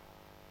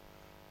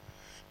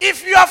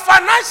 If you are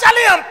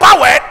financially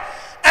empowered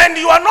and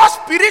you are not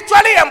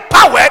spiritually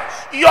empowered,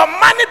 your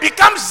money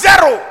becomes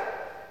zero.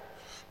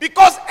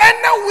 Because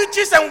any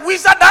witches and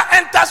wizard that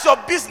enters your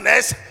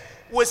business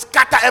will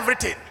scatter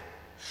everything.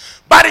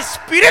 But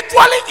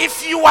spiritually,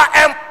 if you are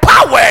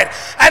empowered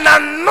and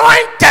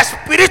anointed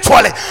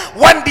spiritually,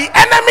 when the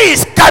enemy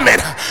is coming,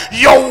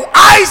 your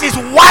eyes is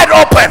wide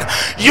open.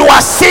 You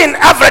are seeing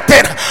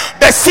everything.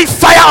 They see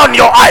fire on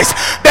your eyes.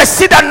 They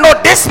see that no,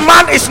 this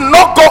man is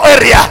no go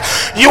area.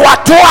 You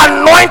are too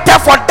anointed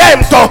for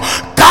them to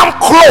come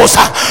close,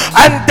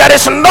 and there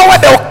is no way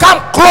they will come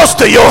close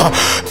to you.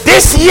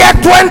 This year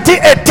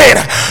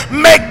 2018,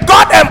 may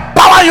God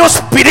empower you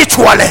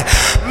spiritually.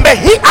 May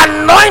he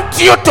anoint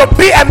you to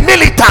be a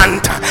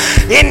militant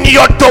in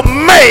your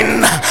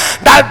domain,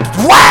 that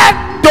where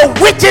the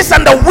witches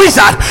and the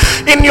wizard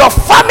in your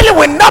family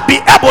will not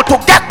be able to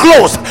get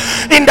close.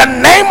 In the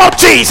name of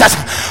Jesus,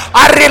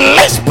 I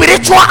release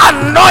spiritual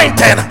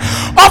anointing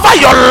over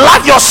your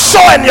life, your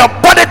soul, and your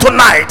body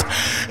tonight,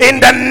 in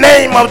the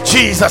name of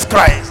Jesus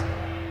Christ.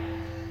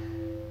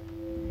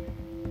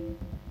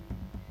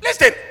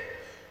 Listen,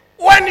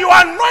 when you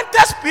are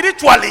anointed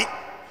spiritually,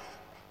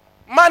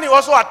 money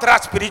also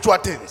attracts spiritual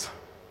things.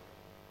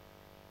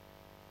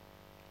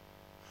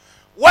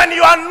 When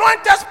you are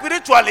anointed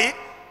spiritually,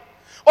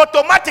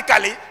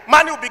 automatically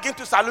money will begin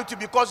to salute you,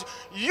 because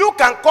you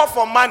can call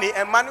for money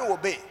and money will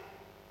obey.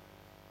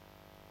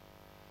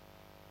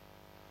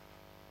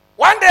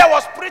 One day I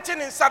was preaching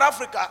in South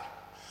Africa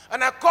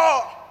and I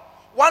called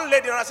one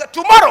lady and I said,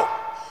 tomorrow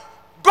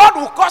God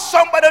will cause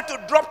somebody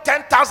to drop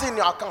 10,000 in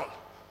your account.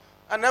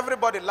 And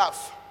everybody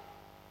laughed.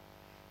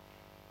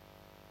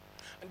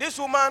 And this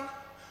woman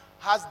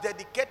has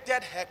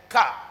dedicated her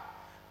car.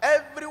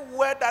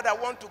 Everywhere that I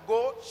want to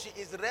go, she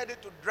is ready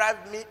to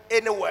drive me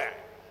anywhere.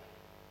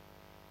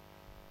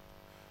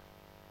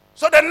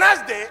 So the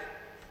next day,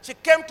 she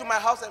came to my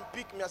house and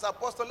picked me. I said,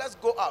 Apostle, let's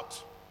go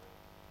out.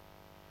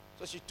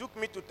 So she took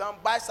me to town,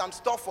 buy some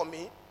stuff for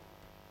me,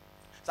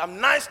 some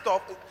nice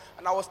stuff,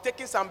 and I was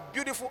taking some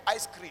beautiful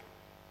ice cream.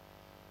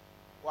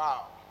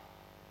 Wow.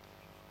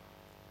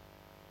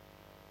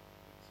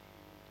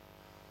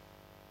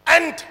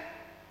 And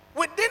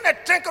within a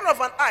twinkle of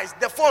an eye,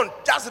 the phone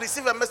just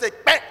received a message.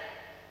 Bang!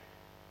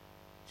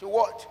 She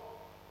what?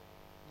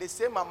 The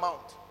same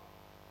amount.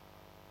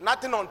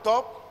 Nothing on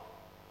top,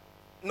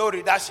 no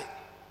reduction.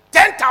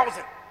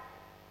 10,000.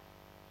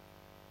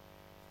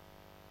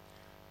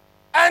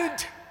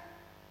 And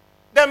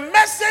the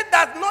message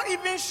does not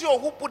even show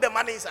who put the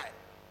money inside.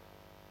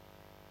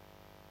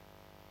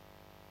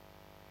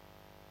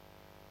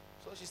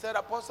 So she said,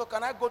 Apostle,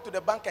 can I go to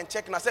the bank and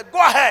check? And I said, go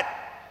ahead.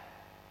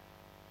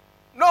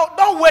 No,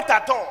 don't wait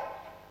at all.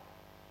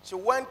 She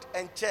went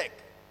and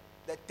checked.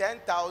 The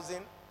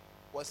 10,000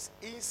 was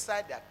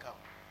inside the account.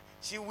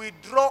 She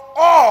withdrew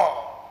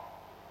all.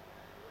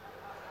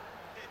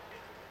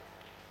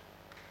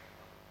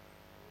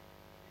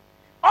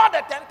 All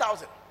the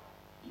 10,000.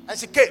 And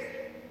she came.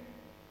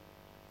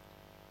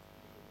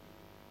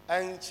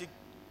 And she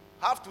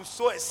have to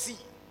sow a seed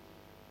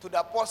to the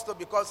apostle,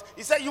 because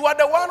he said, you are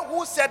the one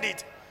who said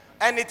it.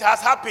 And it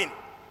has happened.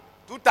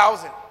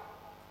 2,000.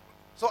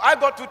 So I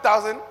got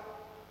 2,000.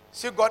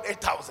 She got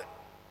 8,000.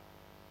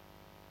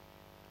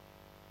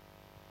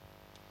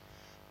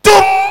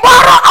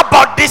 Tomorrow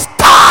about this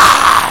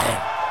time,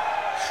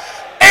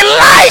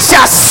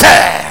 Elijah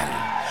said,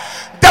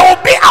 there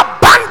will be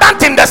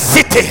abundance in the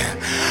city.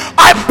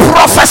 I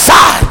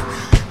prophesy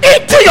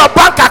into your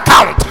bank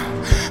account.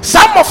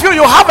 Some of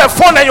you have a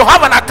phone and you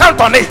have an account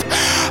on it.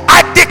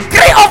 I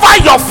decree over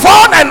your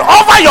phone and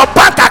over your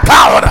bank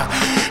account,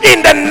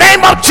 in the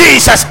name of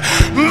Jesus,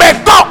 may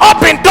God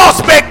open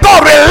doors, may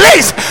God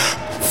release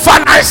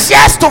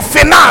financiers to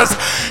finance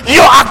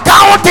your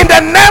account in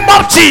the name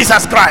of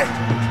Jesus Christ.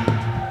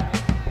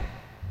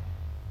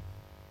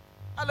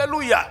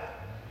 Hallelujah.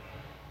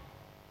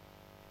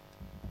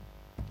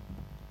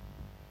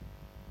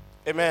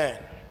 Amen.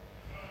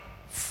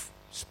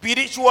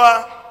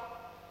 Spiritual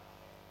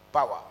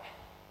power.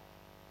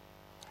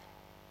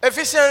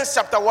 Ephesians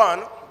chapter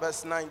 1,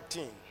 verse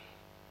 19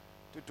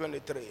 to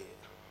 23.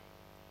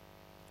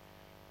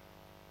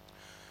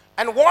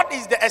 And what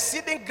is the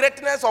exceeding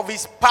greatness of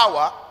his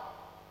power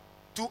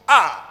to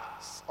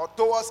us, or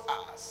towards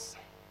us,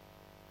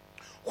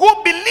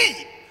 who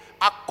believe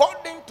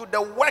according to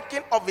the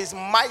working of his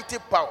mighty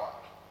power?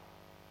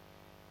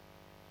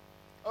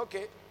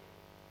 Okay.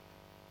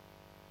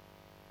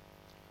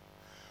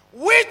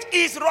 Which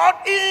is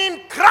wrought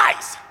in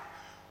Christ,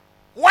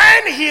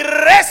 when he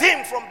raised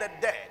him from the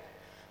dead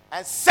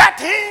and set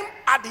him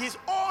at his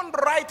own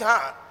right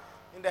hand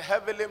in the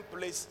heavenly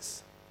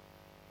places,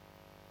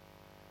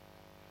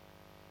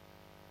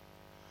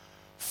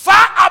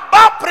 far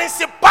above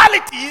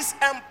principalities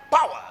and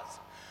powers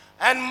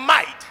and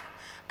might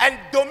and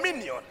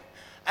dominion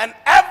and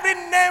every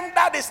name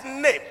that is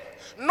named,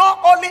 not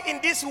only in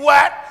this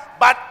world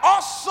but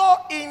also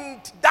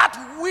in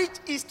that which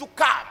is to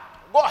come.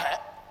 Go ahead.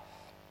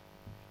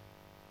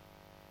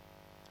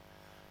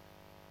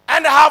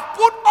 And have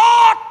put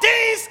all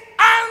things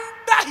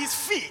under his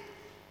feet,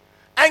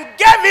 and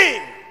gave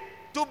him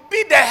to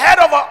be the head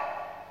of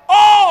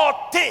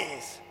all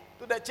things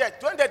to the church.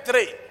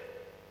 23.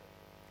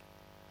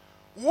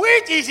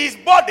 Which is his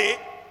body,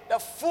 the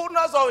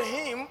fullness of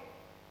him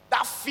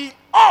that fill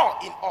all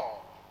in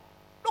all.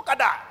 Look at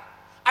that.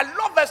 I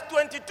love verse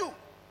 22.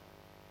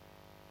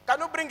 Can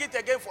you bring it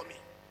again for me?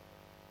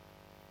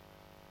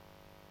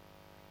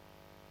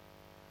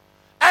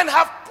 And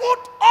have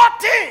put all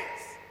things.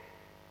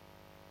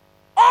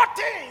 All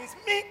things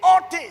mean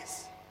all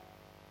things.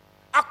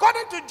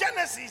 According to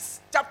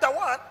Genesis chapter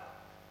 1,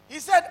 he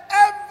said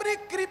every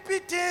creepy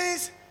thing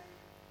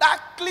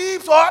that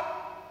cleaves what?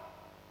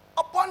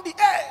 Upon the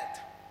earth.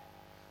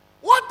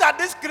 What are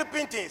these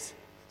creeping things?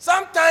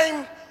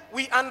 Sometimes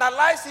we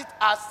analyze it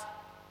as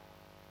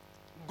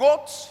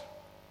goats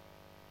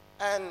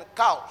and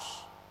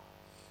cows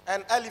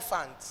and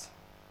elephants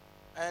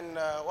and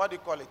what do you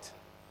call it?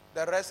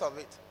 The rest of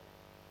it.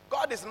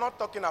 God is not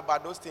talking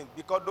about those things,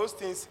 because those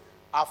things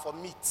are for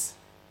meat.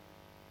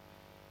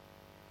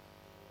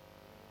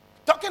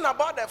 Talking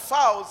about the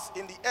fowls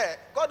in the air,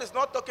 God is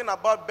not talking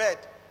about bird.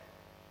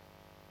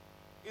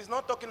 He's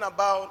not talking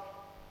about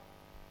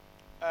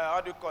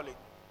how do you call it?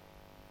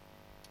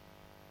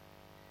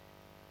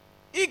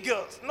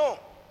 Eagles. No.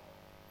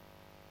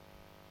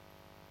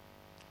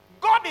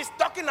 God God is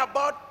talking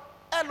about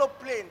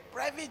aeroplane,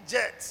 private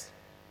jets.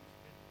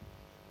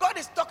 God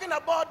is talking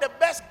about the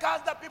best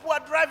cars that people are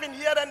driving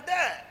here and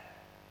there.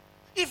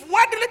 If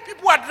worldly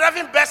people are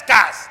driving best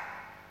cars,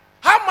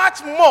 how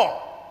much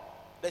more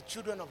the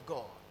children of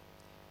God?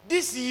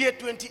 This year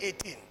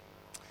 2018,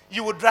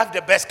 you will drive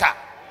the best car.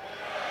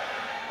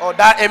 Oh,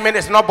 that amen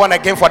is not born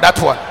again for that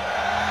one.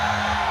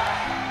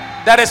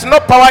 There is no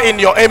power in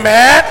your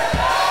amen.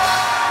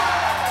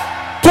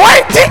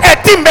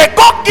 2018, may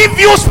God give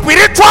you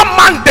spiritual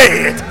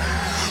mandate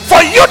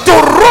for you to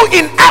rule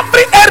in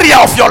every area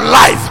of your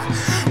life.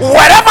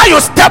 Wherever you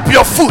step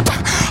your foot,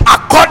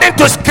 according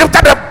to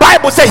scripture, the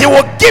Bible says he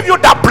will give you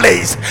that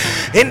place.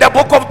 In the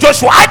book of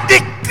Joshua, I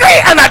decree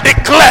and I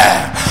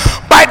declare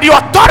by the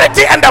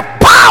authority and the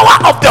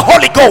power of the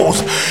Holy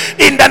Ghost,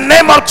 in the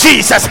name of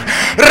Jesus,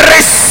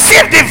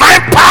 receive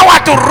divine power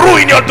to rule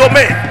in your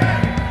domain.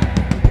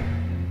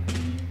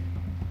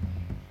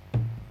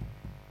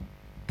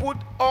 Put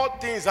all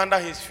things under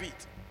his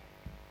feet,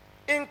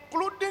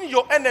 including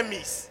your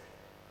enemies.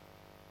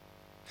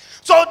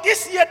 So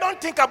this year,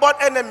 don't think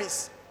about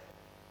enemies.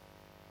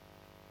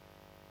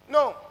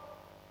 No.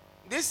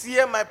 This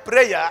year, my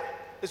prayer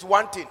is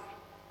one thing: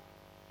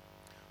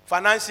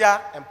 financial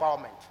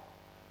empowerment.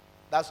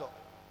 That's all.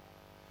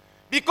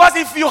 Because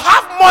if you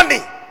have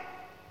money,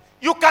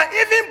 you can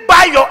even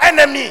buy your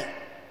enemy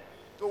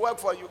to work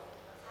for you.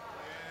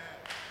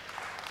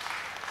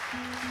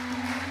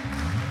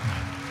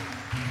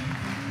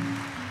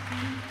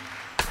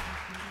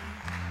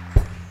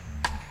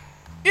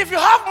 If you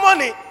have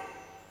money,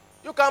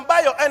 you can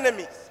buy your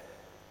enemies.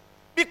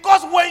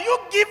 Because when you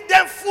give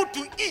them food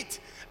to eat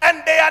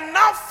and they are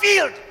now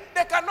filled,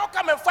 they cannot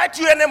come and fight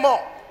you anymore.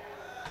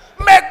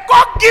 May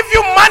God give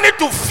you money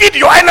to feed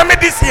your enemy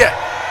this year.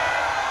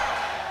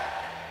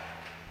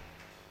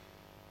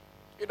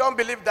 You don't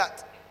believe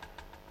that?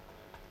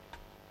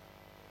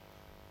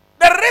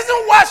 The reason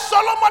why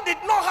Solomon did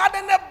not have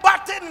any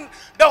battle in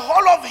the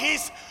whole of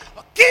his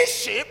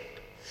kingship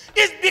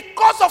is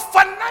because of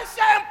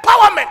financial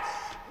empowerment.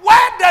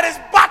 Where there is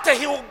battle,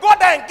 he will go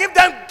there and give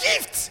them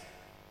gifts.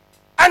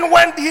 And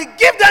when he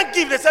gave them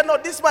gifts, they said, no,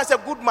 this man is a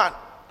good man.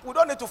 We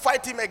don't need to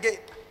fight him again.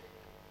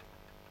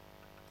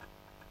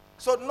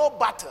 So no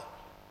battle.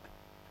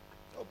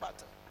 No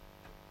battle.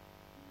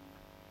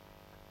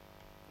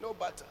 No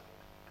battle.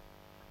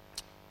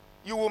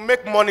 You will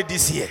make money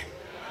this year.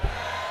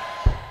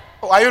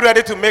 Oh, are you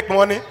ready to make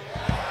money?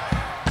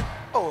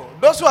 Oh,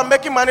 those who are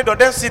making money,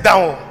 don't sit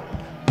down.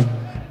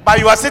 But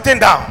you are sitting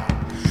down.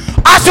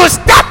 As you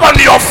step on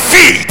your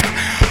feet,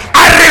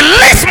 I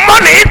release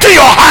money into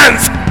your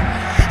hands.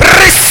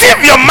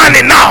 Receive your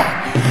money now.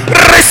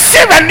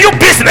 Receive a new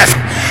business.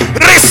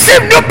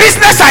 Receive new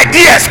business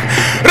ideas.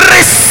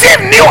 Receive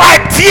new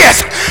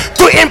ideas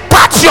to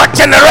impact your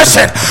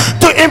generation,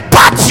 to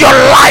impact your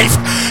life.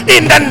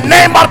 In the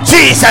name of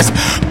Jesus,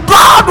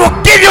 God will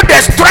give you the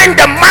strength,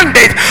 the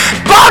mandate.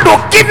 God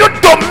will give you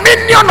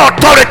dominion,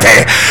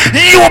 authority.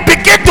 You will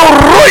begin to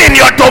rule in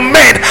your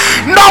domain.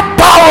 No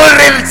power will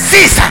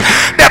resist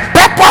the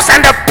purpose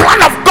and the plan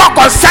of God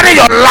concerning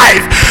your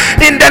life.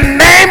 In the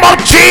name of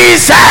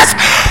Jesus,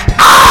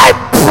 I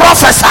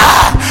prophesy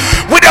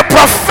with a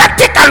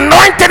prophetic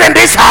anointing in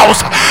this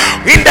house,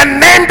 in the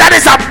name that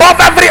is above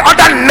every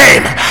other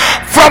name.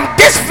 From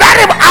this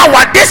very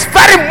hour, this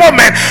very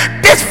moment,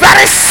 this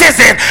very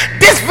season,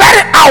 this very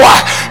hour,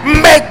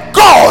 may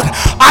God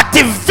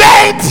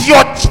activate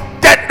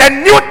the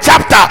new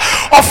chapter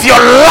of your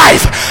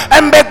life,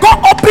 and may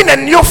God open a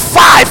new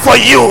file for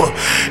you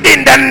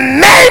in the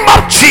name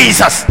of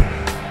Jesus.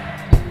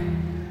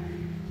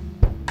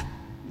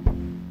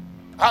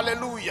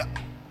 Hallelujah.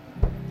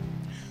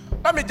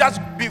 Let me just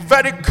be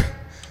very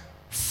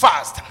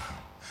fast.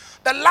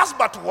 The last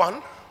but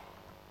one,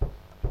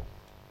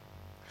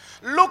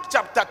 Luke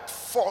chapter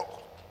 4,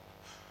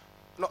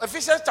 no,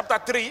 Ephesians chapter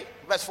 3,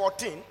 verse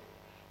 14.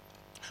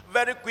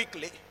 Very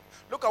quickly,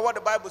 look at what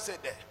the Bible said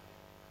there.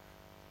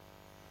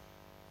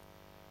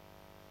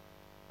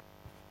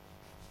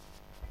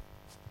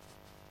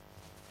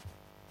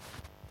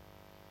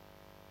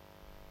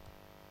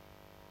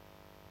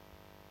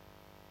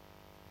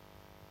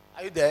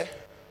 Are you there?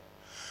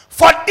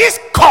 For this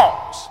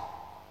cause,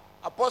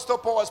 Apostle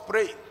Paul was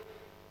praying,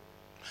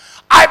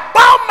 I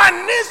bow my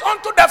knees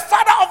unto the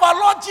Father of our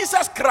Lord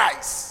Jesus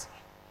Christ,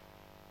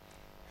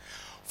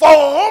 for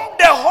whom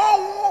the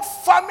whole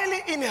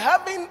family in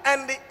heaven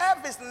and the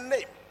earth is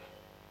named,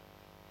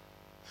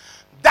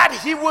 that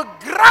he will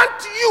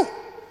grant you.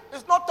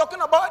 It's not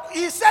talking about,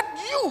 he said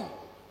you,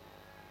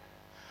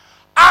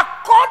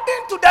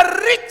 according to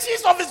the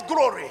riches of his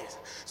glory.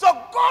 So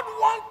God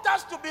wants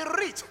us to be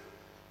rich.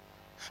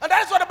 And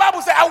that is what the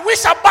Bible says. I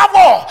wish above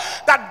all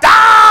that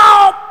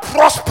thou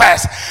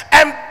prospers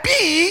and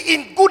be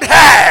in good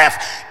health,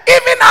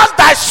 even as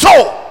thy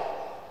soul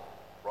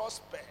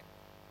prosper.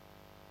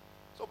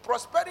 So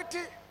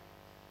prosperity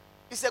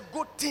is a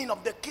good thing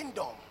of the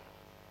kingdom.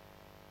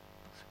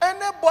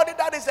 Anybody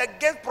that is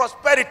against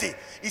prosperity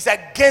is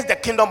against the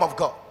kingdom of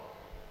God.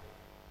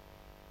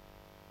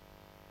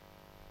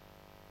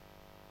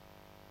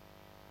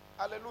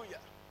 Hallelujah.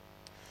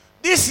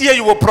 This year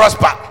you will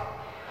prosper.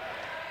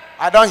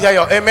 I don't hear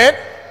your amen.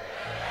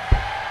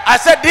 I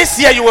said this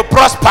year you will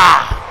prosper.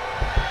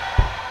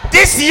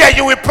 This year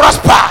you will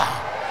prosper.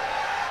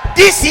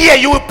 This year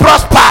you will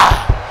prosper.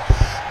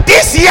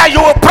 This year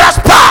you will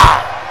prosper.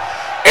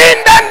 In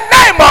the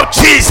name of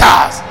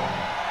Jesus.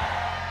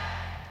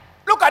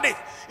 Look at it.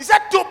 He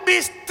said to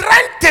be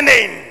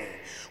strengthening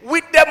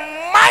with the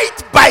might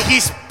by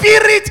his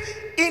spirit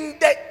in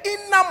the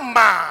inner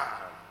man.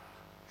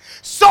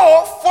 So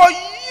for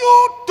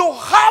you to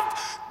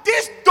have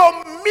this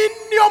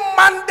dominion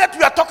mandate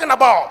we are talking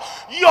about,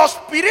 your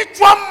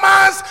spiritual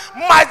man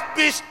must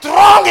be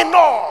strong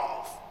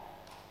enough.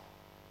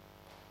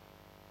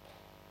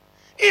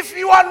 If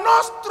you are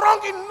not strong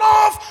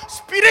enough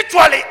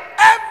spiritually,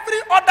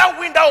 every other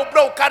wind that will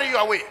blow will carry you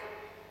away.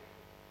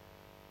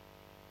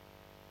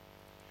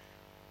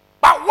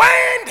 But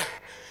when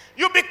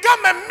you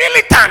become a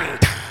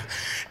militant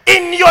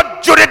in your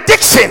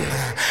jurisdiction,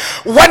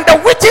 when the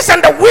witches and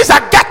the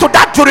wizards get to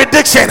that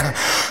jurisdiction,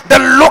 they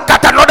look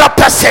at another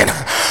person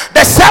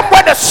the same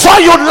way they saw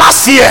you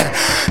last year.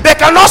 They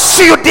cannot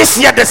see you this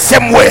year the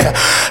same way.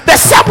 The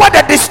same way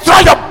they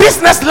destroy your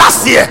business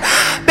last year,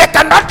 they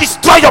cannot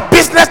destroy your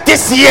business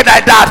this year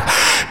like that.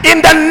 In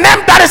the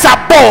name that is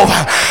above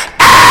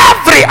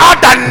every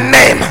other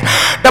name,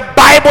 the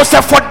Bible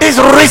says for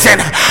this reason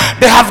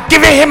they have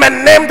given him a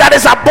name that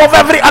is above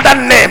every other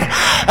name,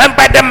 and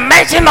by the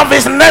mention of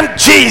his name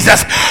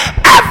Jesus,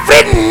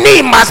 every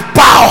knee must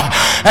bow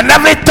and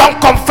every tongue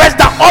confess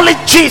that only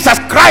Jesus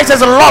Christ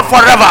is Lord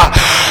forever.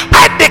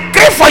 I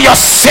decree for your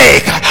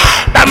sake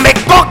that may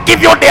God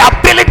give you the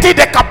ability,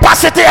 the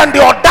capacity and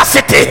the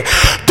audacity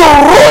to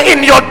rule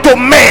in your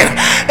domain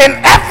in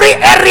every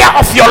area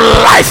of your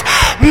life.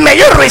 May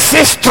you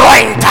receive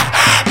strength.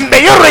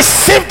 May you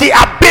receive the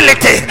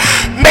ability.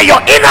 May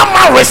your inner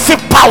man receive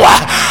power.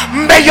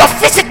 May your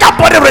physical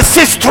body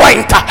receive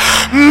strength.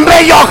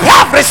 May your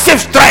health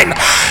receive strength.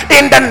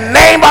 In the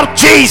name of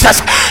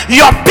Jesus,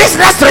 your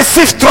business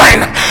receive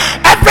strength.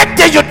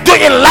 Everything you do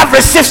in life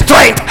receive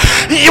strength.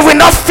 You will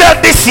not fail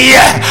this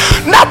year.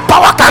 No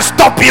power can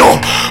stop you.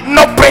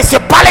 No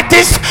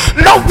principalities,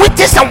 no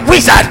witches and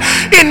wizards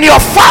in your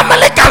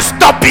family can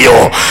stop you.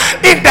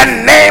 In the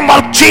name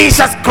of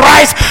Jesus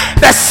Christ,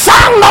 the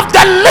Son of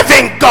the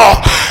living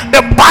God,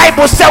 the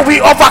Bible says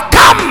we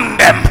overcome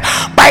them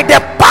by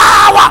the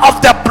power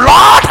of the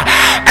blood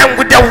and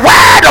with the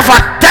word of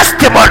our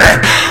testimony.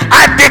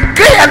 I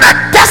decree and I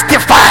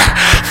testify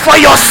for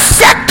your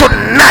sake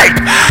tonight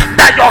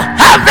that your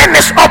heaven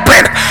is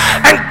open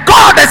and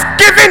God has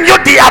given you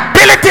the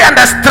ability and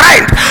the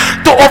strength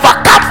to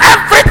overcome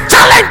every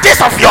challenges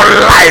of your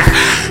life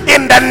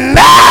in the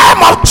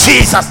name of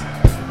Jesus.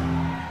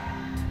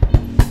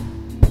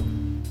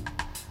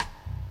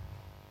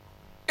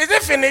 Is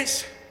it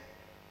finished?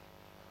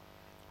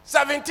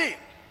 17.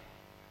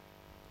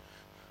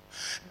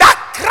 That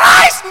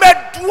Christ may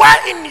dwell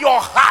in your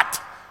heart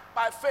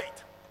by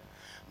faith,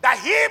 that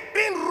he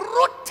being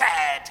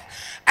rooted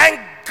and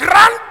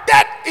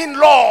grounded in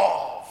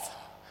love.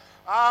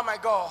 Oh my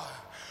God.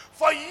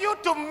 For you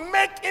to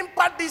make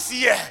impact this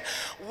year,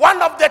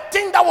 one of the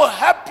things that will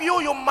help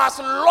you, you must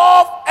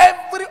love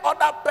every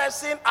other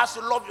person as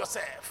you love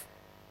yourself.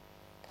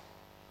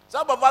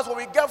 Some of us, when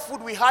we get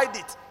food, we hide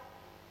it.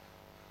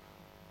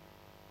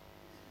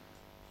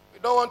 We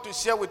don't want to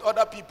share with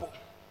other people.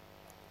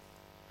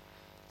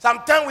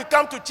 Sometimes we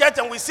come to church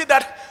and we see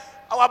that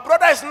our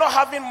brother is not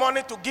having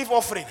money to give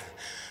offering.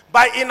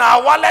 But in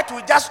our wallet,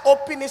 we just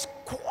open it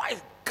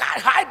quiet,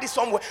 hide it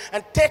somewhere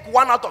and take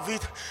one out of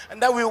it.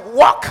 And then we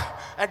walk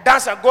and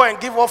dance and go and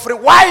give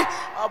offering. Why?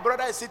 Our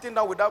brother is sitting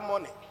down without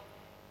money.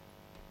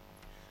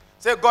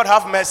 Say, God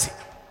have mercy.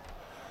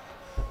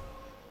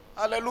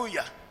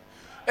 Hallelujah.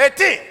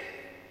 18.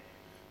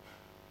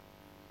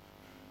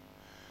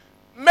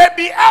 May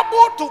be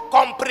able to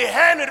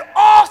comprehend with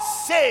all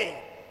saying.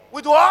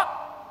 With what?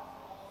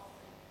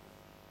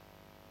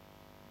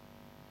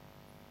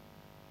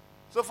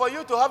 So for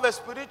you to have a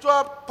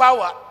spiritual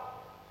power,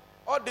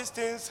 all these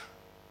things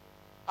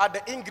are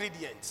the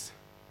ingredients.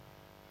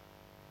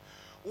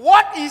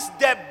 What is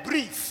the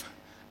breadth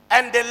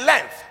and the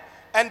length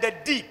and the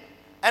deep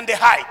and the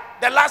height?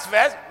 The last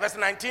verse, verse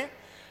 19.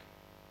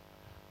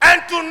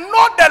 And to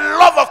know the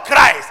love of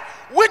Christ,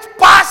 which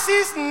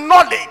passes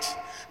knowledge,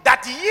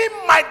 that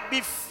ye might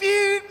be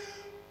filled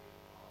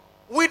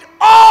with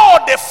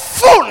all the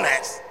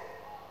fullness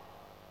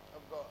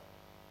of God.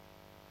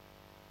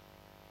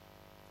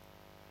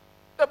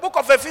 The book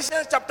of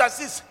Ephesians chapter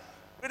 6,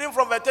 reading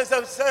from verse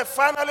 10, says,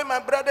 finally, my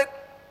brethren,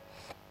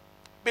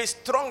 be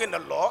strong in the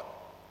Lord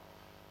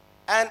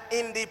and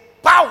in the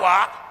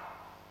power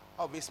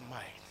of his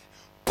might.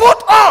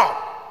 Put on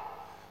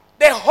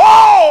the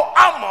whole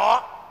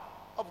armor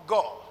of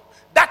God,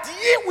 that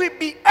ye will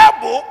be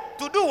able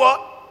to do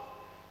what?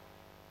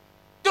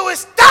 To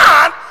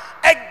stand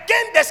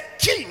against the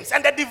schemes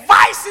and the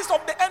devices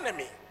of the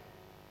enemy.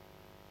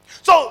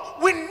 So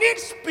we need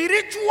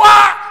spiritual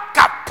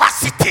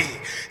capacity,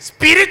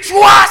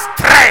 spiritual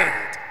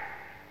strength.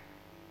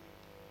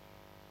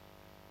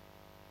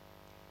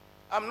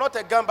 I'm not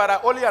a gun, but I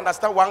only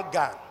understand one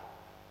gun.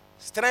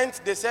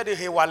 Strength, they said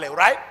Hewale,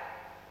 right?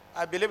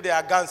 I believe there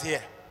are guns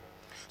here.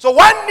 So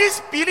one needs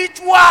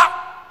spiritual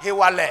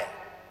Hewale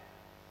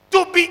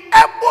to be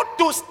able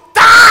to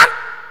stand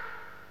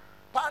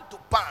pan to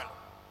pan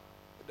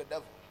with the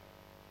devil.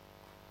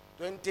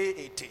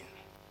 2018.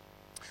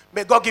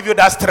 May God give you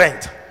that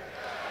strength.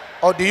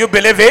 Or do you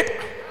believe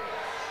it?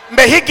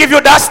 May He give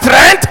you that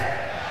strength.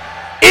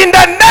 In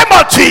the name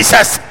of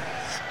Jesus.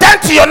 Turn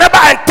to your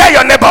neighbor and tell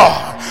your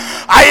neighbor,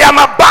 I am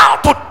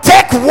about to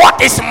take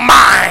what is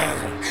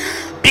mine,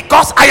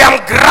 because I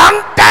am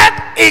granted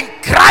in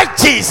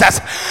Christ Jesus.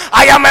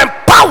 I am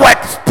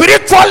empowered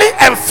spiritually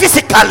and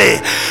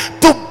physically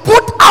to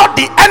put out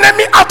the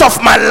enemy out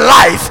of my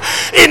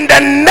life in the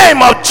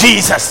name of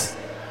Jesus.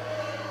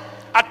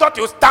 I thought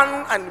you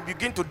stand and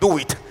begin to do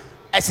it.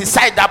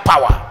 Exercise that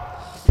power.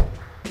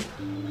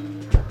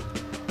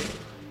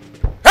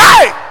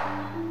 Hey!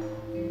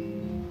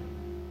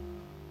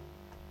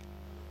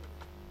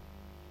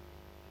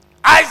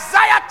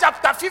 Isaiah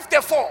chapter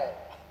 54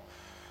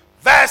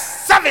 verse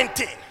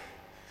 17.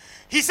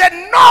 He said,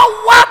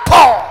 no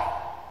weapon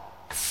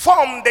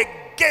formed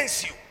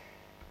against you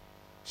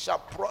shall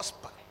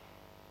prosper.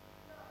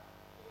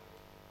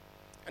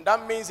 And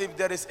that means if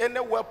there is any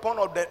weapon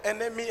of the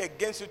enemy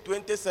against you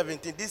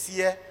 2017, this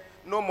year,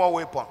 no more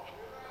weapon.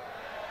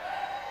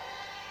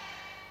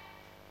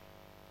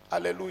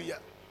 Hallelujah.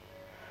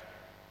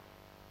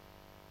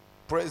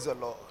 Praise the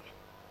Lord.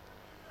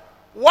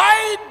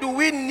 Why do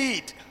we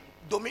need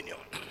dominion?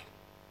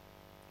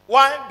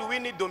 Why do we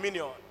need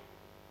dominion?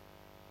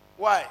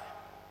 Why?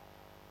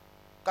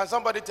 Can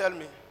somebody tell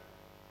me?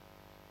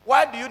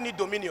 Why do you need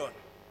dominion?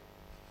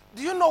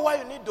 Do you know why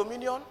you need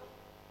dominion?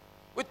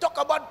 We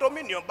talk about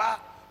dominion, but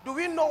do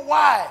we know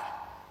why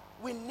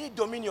we need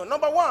dominion?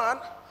 Number one,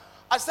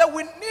 I said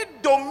we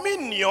need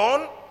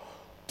dominion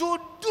to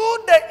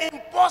do the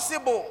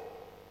impossible.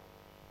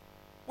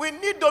 We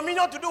need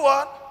dominion to do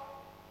what?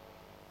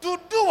 To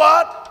do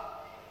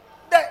what?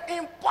 The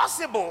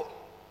impossible.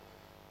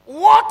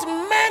 What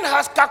man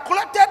has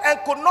calculated and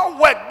could not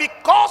work,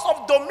 because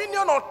of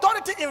dominion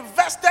authority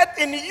invested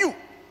in you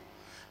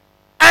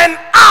and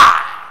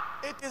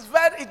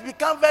it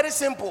becomes very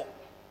simple.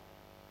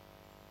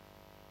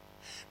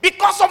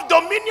 Because of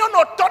dominion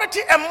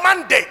authority and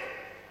mandate,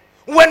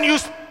 when you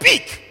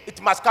speak,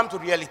 it must come to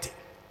reality.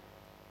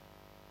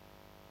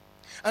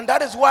 And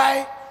that is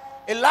why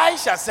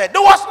Elisha said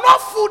there was no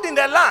food in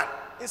the land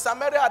in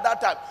Samaria at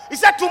that time. He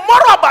said,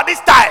 tomorrow about this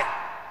time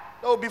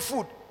there will be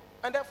food.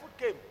 And then food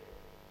came.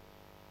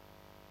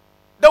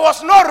 There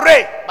was no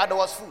rain, but there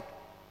was food.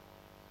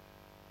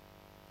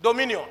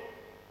 Dominion.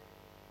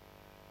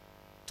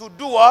 To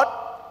do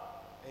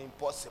what?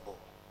 Impossible.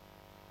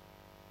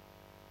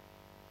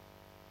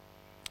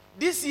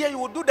 This year you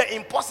will do the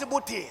impossible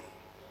thing.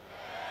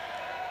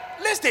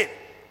 Listen.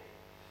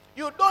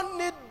 You don't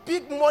need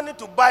big money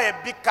to buy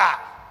a big car.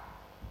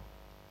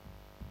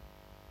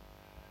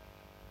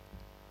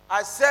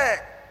 I said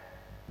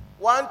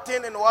one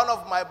thing in one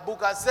of my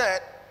books. I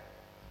said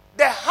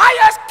the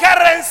highest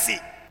currency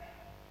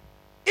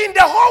in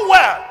the whole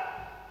world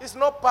is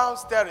not pound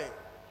sterling.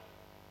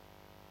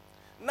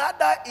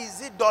 Neither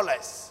is it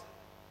dollars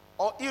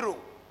or euro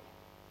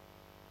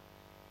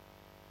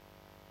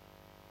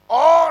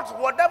or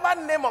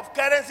whatever name of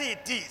currency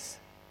it is.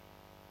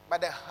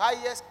 But the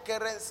highest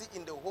currency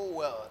in the whole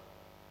world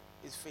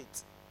is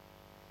faith.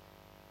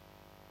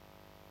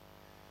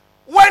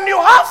 When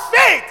you have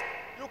faith,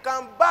 you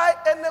can buy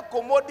any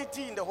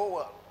commodity in the whole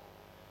world.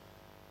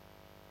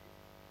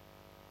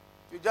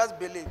 You just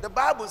believe. The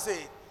Bible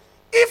says,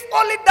 if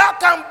only thou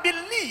can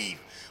believe,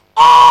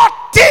 all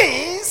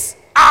things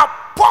are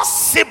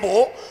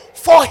possible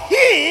for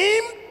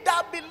him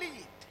that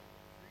believed.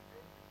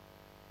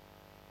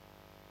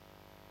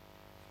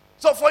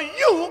 So for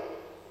you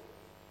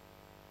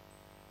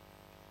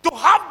to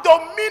have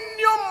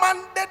dominion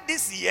mandate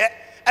this year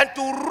and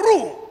to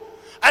rule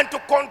and to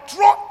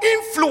control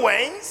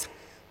influence,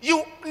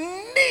 you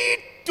need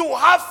to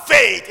have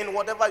faith in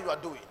whatever you are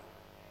doing.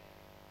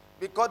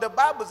 Because the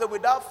Bible says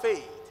without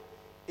faith,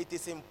 it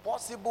is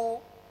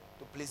impossible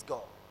to please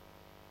God.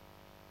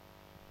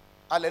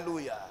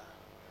 Hallelujah.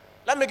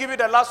 Let me give you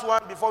the last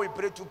one before we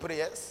pray 2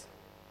 prayers.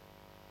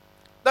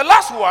 The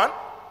last one,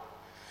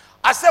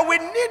 I said we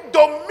need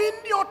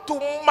dominion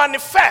to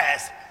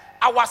manifest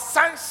our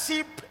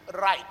sonship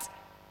right.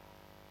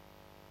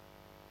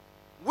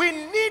 We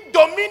need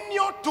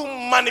dominion to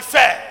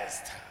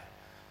manifest.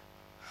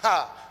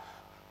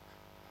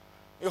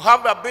 You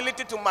have the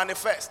ability to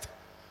manifest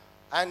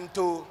and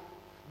to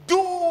do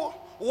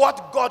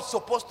what God's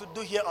supposed to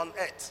do here on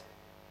earth.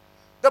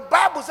 The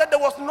Bible said there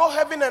was no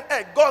heaven and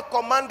earth. God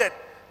commanded,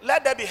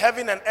 let there be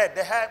heaven and earth.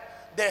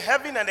 The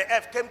heaven and the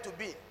earth came to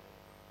be.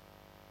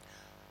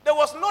 There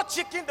was no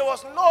chicken, there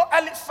was no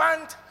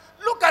elephant.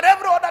 Look at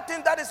every other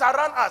thing that is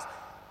around us.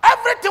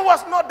 Everything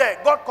was not there.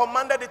 God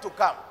commanded it to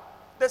come.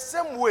 The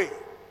same way,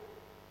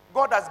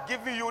 God has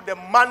given you the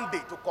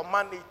mandate to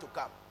command it to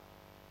come.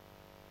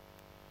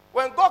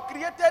 When God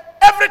created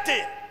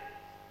everything,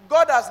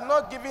 God has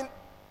not given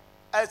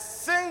a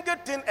single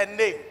thing a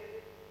name.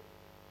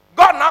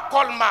 God now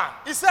called man.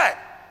 He said,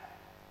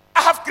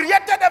 I have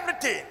created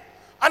everything,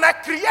 and I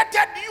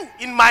created you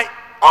in my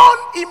own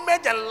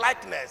image and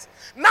likeness.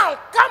 Now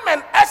come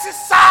and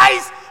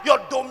exercise your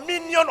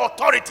dominion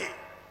authority.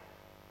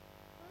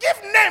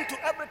 Give name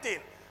to everything.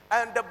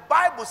 And the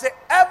Bible says,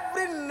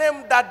 every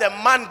name that the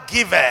man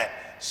giveth,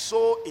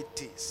 so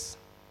it is.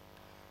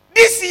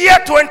 This year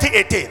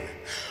 2018,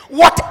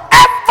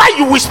 whatever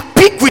you will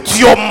speak with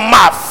your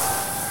mouth,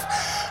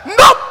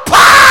 no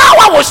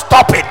power will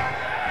stop it.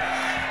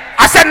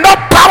 I said no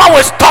power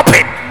will stop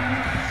it.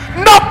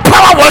 No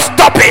power will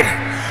stop it.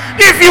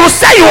 If you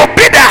say you will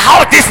build a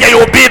house this year, you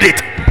will build it.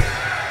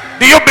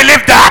 Do you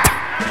believe that?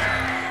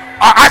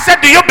 I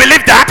said, do you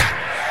believe that?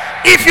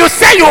 If you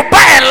say you will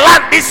buy a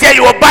land this year,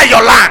 you will buy your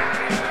land.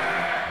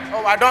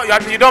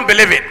 Oh, you don't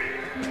believe it.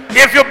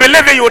 If you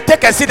believe it, you will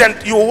take a seat and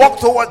you will walk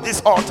towards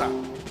this altar.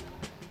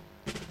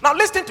 Now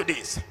listen to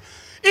this.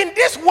 In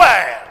this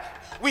world,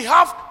 we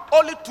have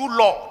only two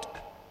Lord.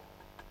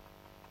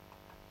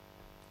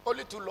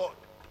 Only two Lord.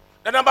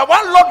 The number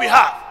one Lord we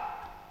have,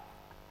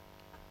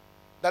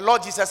 the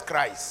Lord Jesus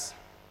Christ.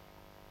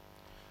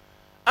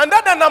 And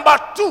then the number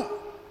two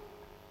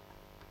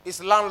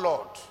is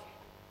landlord.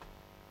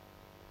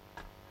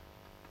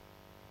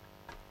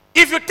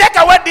 If you take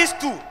away these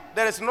two,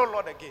 there is no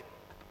Lord again.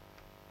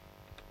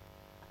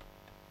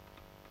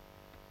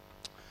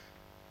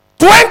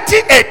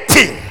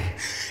 2018,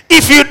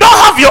 if you don't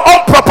have your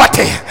own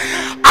property,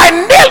 I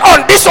kneel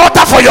on this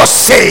altar for your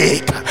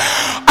sake,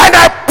 and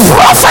I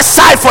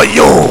prophesy for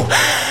you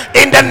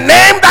in the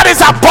name that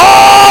is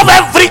above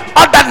every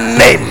other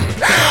name.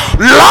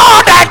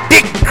 Lord, I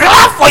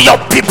declare for your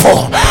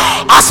people,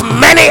 as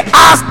many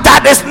as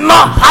that is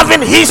not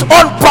having his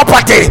own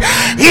property,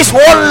 his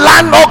own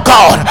land, oh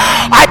God,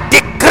 I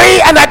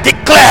decree and I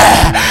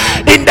declare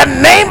in the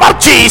name of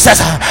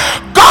Jesus,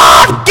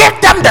 God, give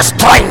them the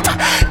strength,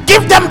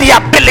 give them the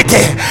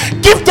ability,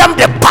 give them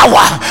the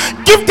power,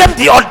 give them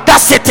the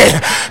audacity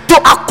to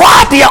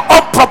acquire their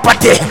own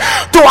property,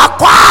 to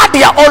acquire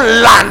their own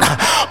land.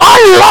 Oh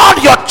Lord,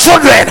 your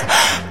children,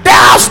 they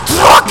have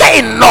struggled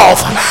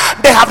enough,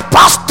 they have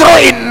passed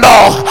through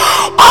enough.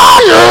 Oh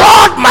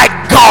Lord, my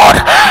God,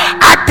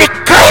 I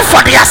decree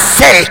for their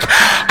sake,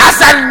 as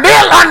I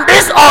kneel on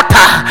this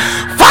altar,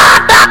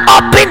 Father,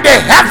 open the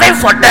heaven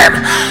for them.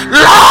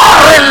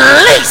 Lord,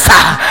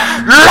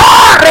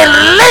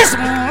 release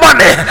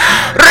money,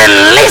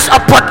 release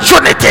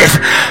opportunities,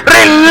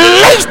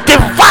 release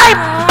divine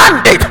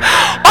mandate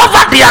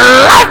over their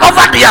life,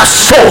 over their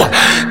soul,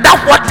 that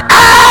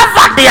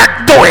whatever they are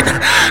doing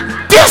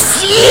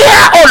this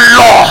year, oh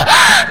Lord,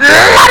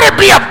 let it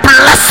be a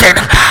blessing,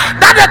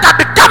 that it can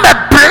become a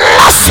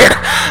blessing.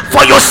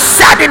 For you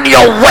said in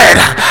your word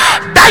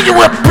that you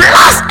will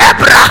bless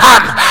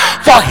Abraham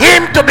for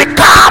him to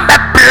become a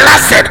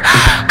blessing.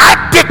 I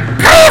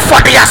decree for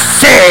their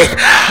sake,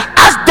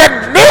 as they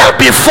kneel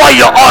before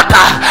your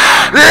altar,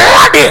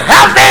 let the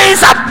heavens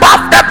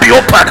above them be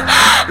open,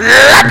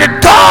 let the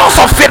doors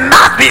of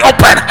finance be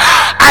open.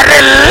 I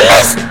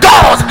release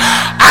doors,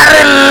 I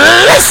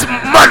release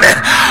money,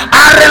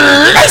 I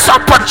release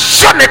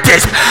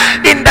opportunities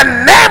in the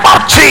name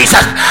of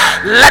Jesus.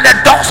 Let the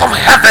doors of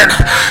heaven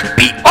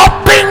be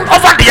open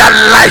over their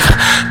life,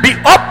 be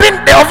open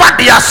over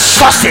their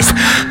sources,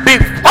 be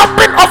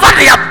open over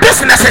their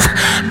businesses,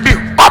 be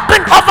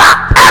open over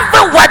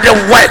everywhere they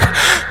work.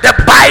 The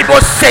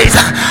Bible says,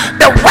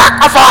 the work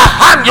of our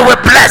hand you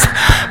will bless,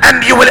 and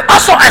you will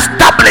also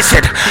establish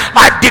it.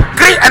 I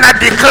decree and I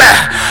declare,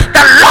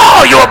 the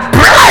Lord, you will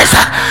bless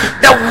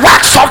the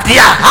works of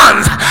their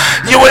hands.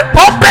 You will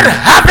open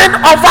heaven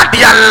over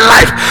their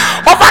life,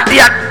 over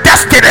their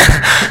destiny.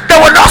 They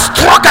will not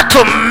struggle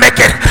to make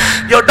it.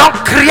 You don't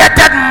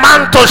created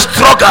man to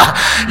struggle,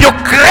 you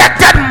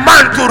created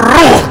man to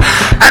rule.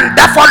 And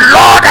therefore,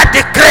 Lord, I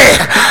decree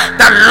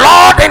that,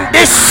 Lord, in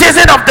this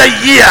season of the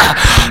year,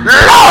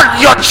 Lord,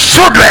 your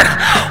children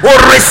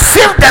will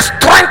receive the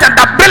strength and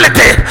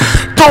ability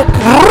to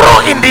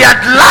rule in their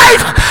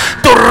life,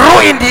 to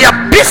rule in their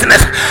business,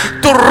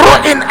 to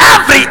rule in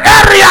every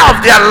area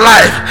of their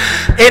life,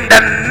 in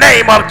the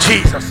name of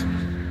Jesus.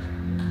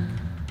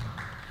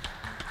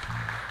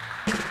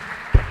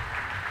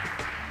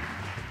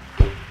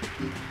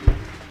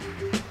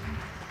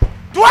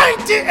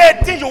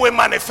 You will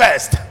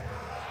manifest.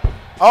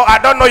 Oh, I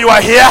don't know you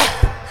are here.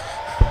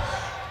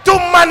 To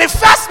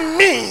manifest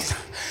means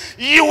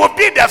you will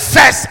be the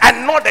first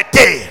and not the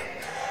tail.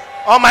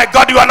 Oh my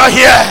God, you are not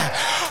here.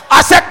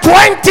 I said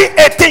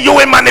 2018 you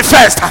will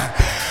manifest.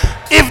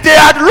 If they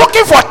are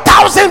looking for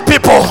 1,000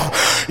 people,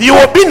 you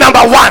will be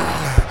number one.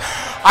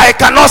 I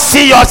cannot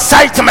see your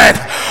excitement.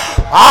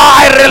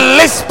 I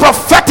release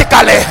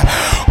prophetically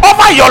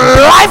over your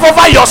life,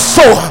 over your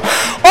soul,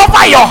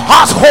 over your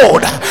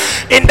household,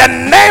 in the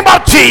name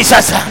of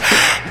Jesus,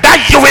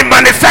 that you will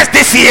manifest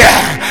this year.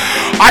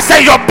 I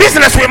say your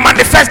business will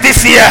manifest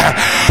this year.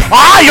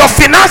 Your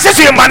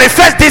finances will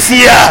manifest this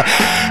year.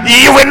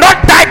 You will not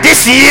die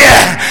this year.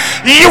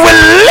 You will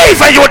live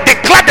and you will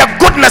declare declare the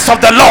goodness of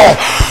the Lord.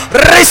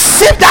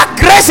 Receive that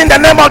grace in the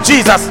name of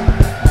Jesus.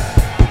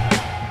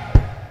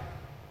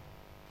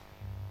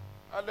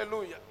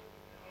 Hallelujah.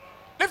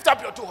 Lift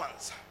up your two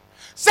hands.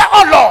 Say,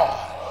 oh Lord,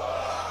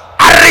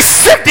 I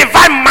receive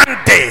divine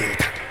mandate.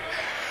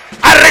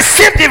 I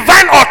receive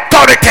divine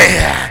authority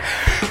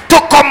to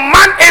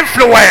command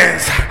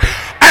influence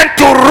and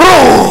to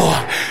rule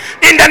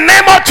in the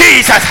name of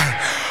Jesus.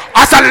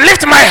 As I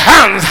lift my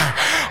hands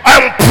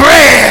and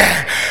pray,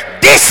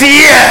 this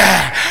year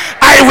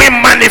I will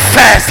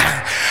manifest.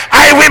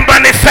 I will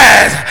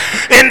manifest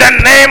in the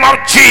name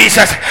of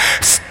Jesus.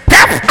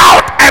 Step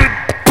out and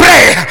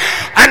pray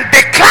and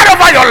declare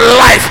over your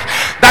life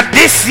that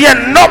this year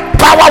no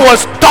power will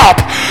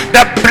stop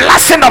the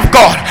blessing of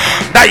God,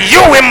 that you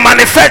will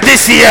manifest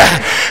this year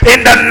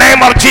in the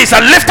name of Jesus.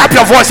 Lift up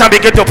your voice and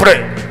begin to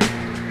pray.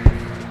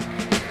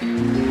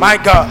 My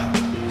God.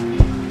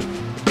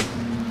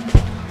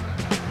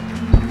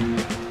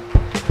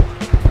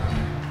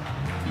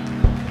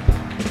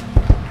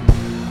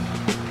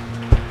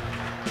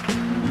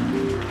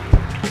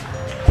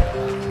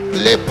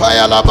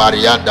 Lepaya la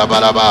barianda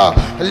balaba,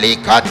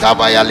 likata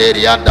baya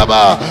lerianda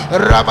ba,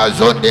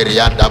 ramazon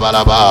derianda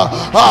balaba,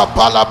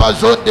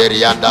 apalabazon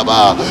derianda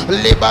ba,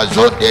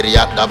 libazon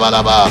derianda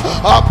balaba,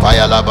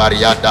 apaya la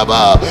barianda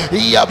ba,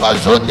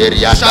 yabazon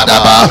derianda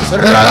ba,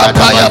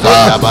 rapaya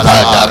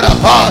balaba,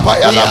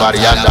 apaya la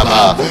barianda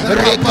ba,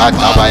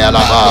 rekata baya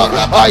la ba,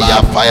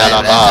 ayapaya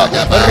la ba,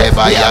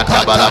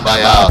 rebayanda balaba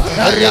ya,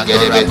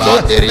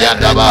 regelebezon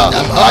derianda ba,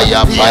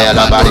 ayapaya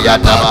la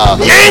barianda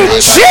ba. In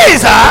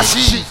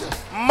Jesus'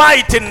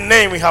 mighty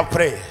name we have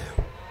prayed.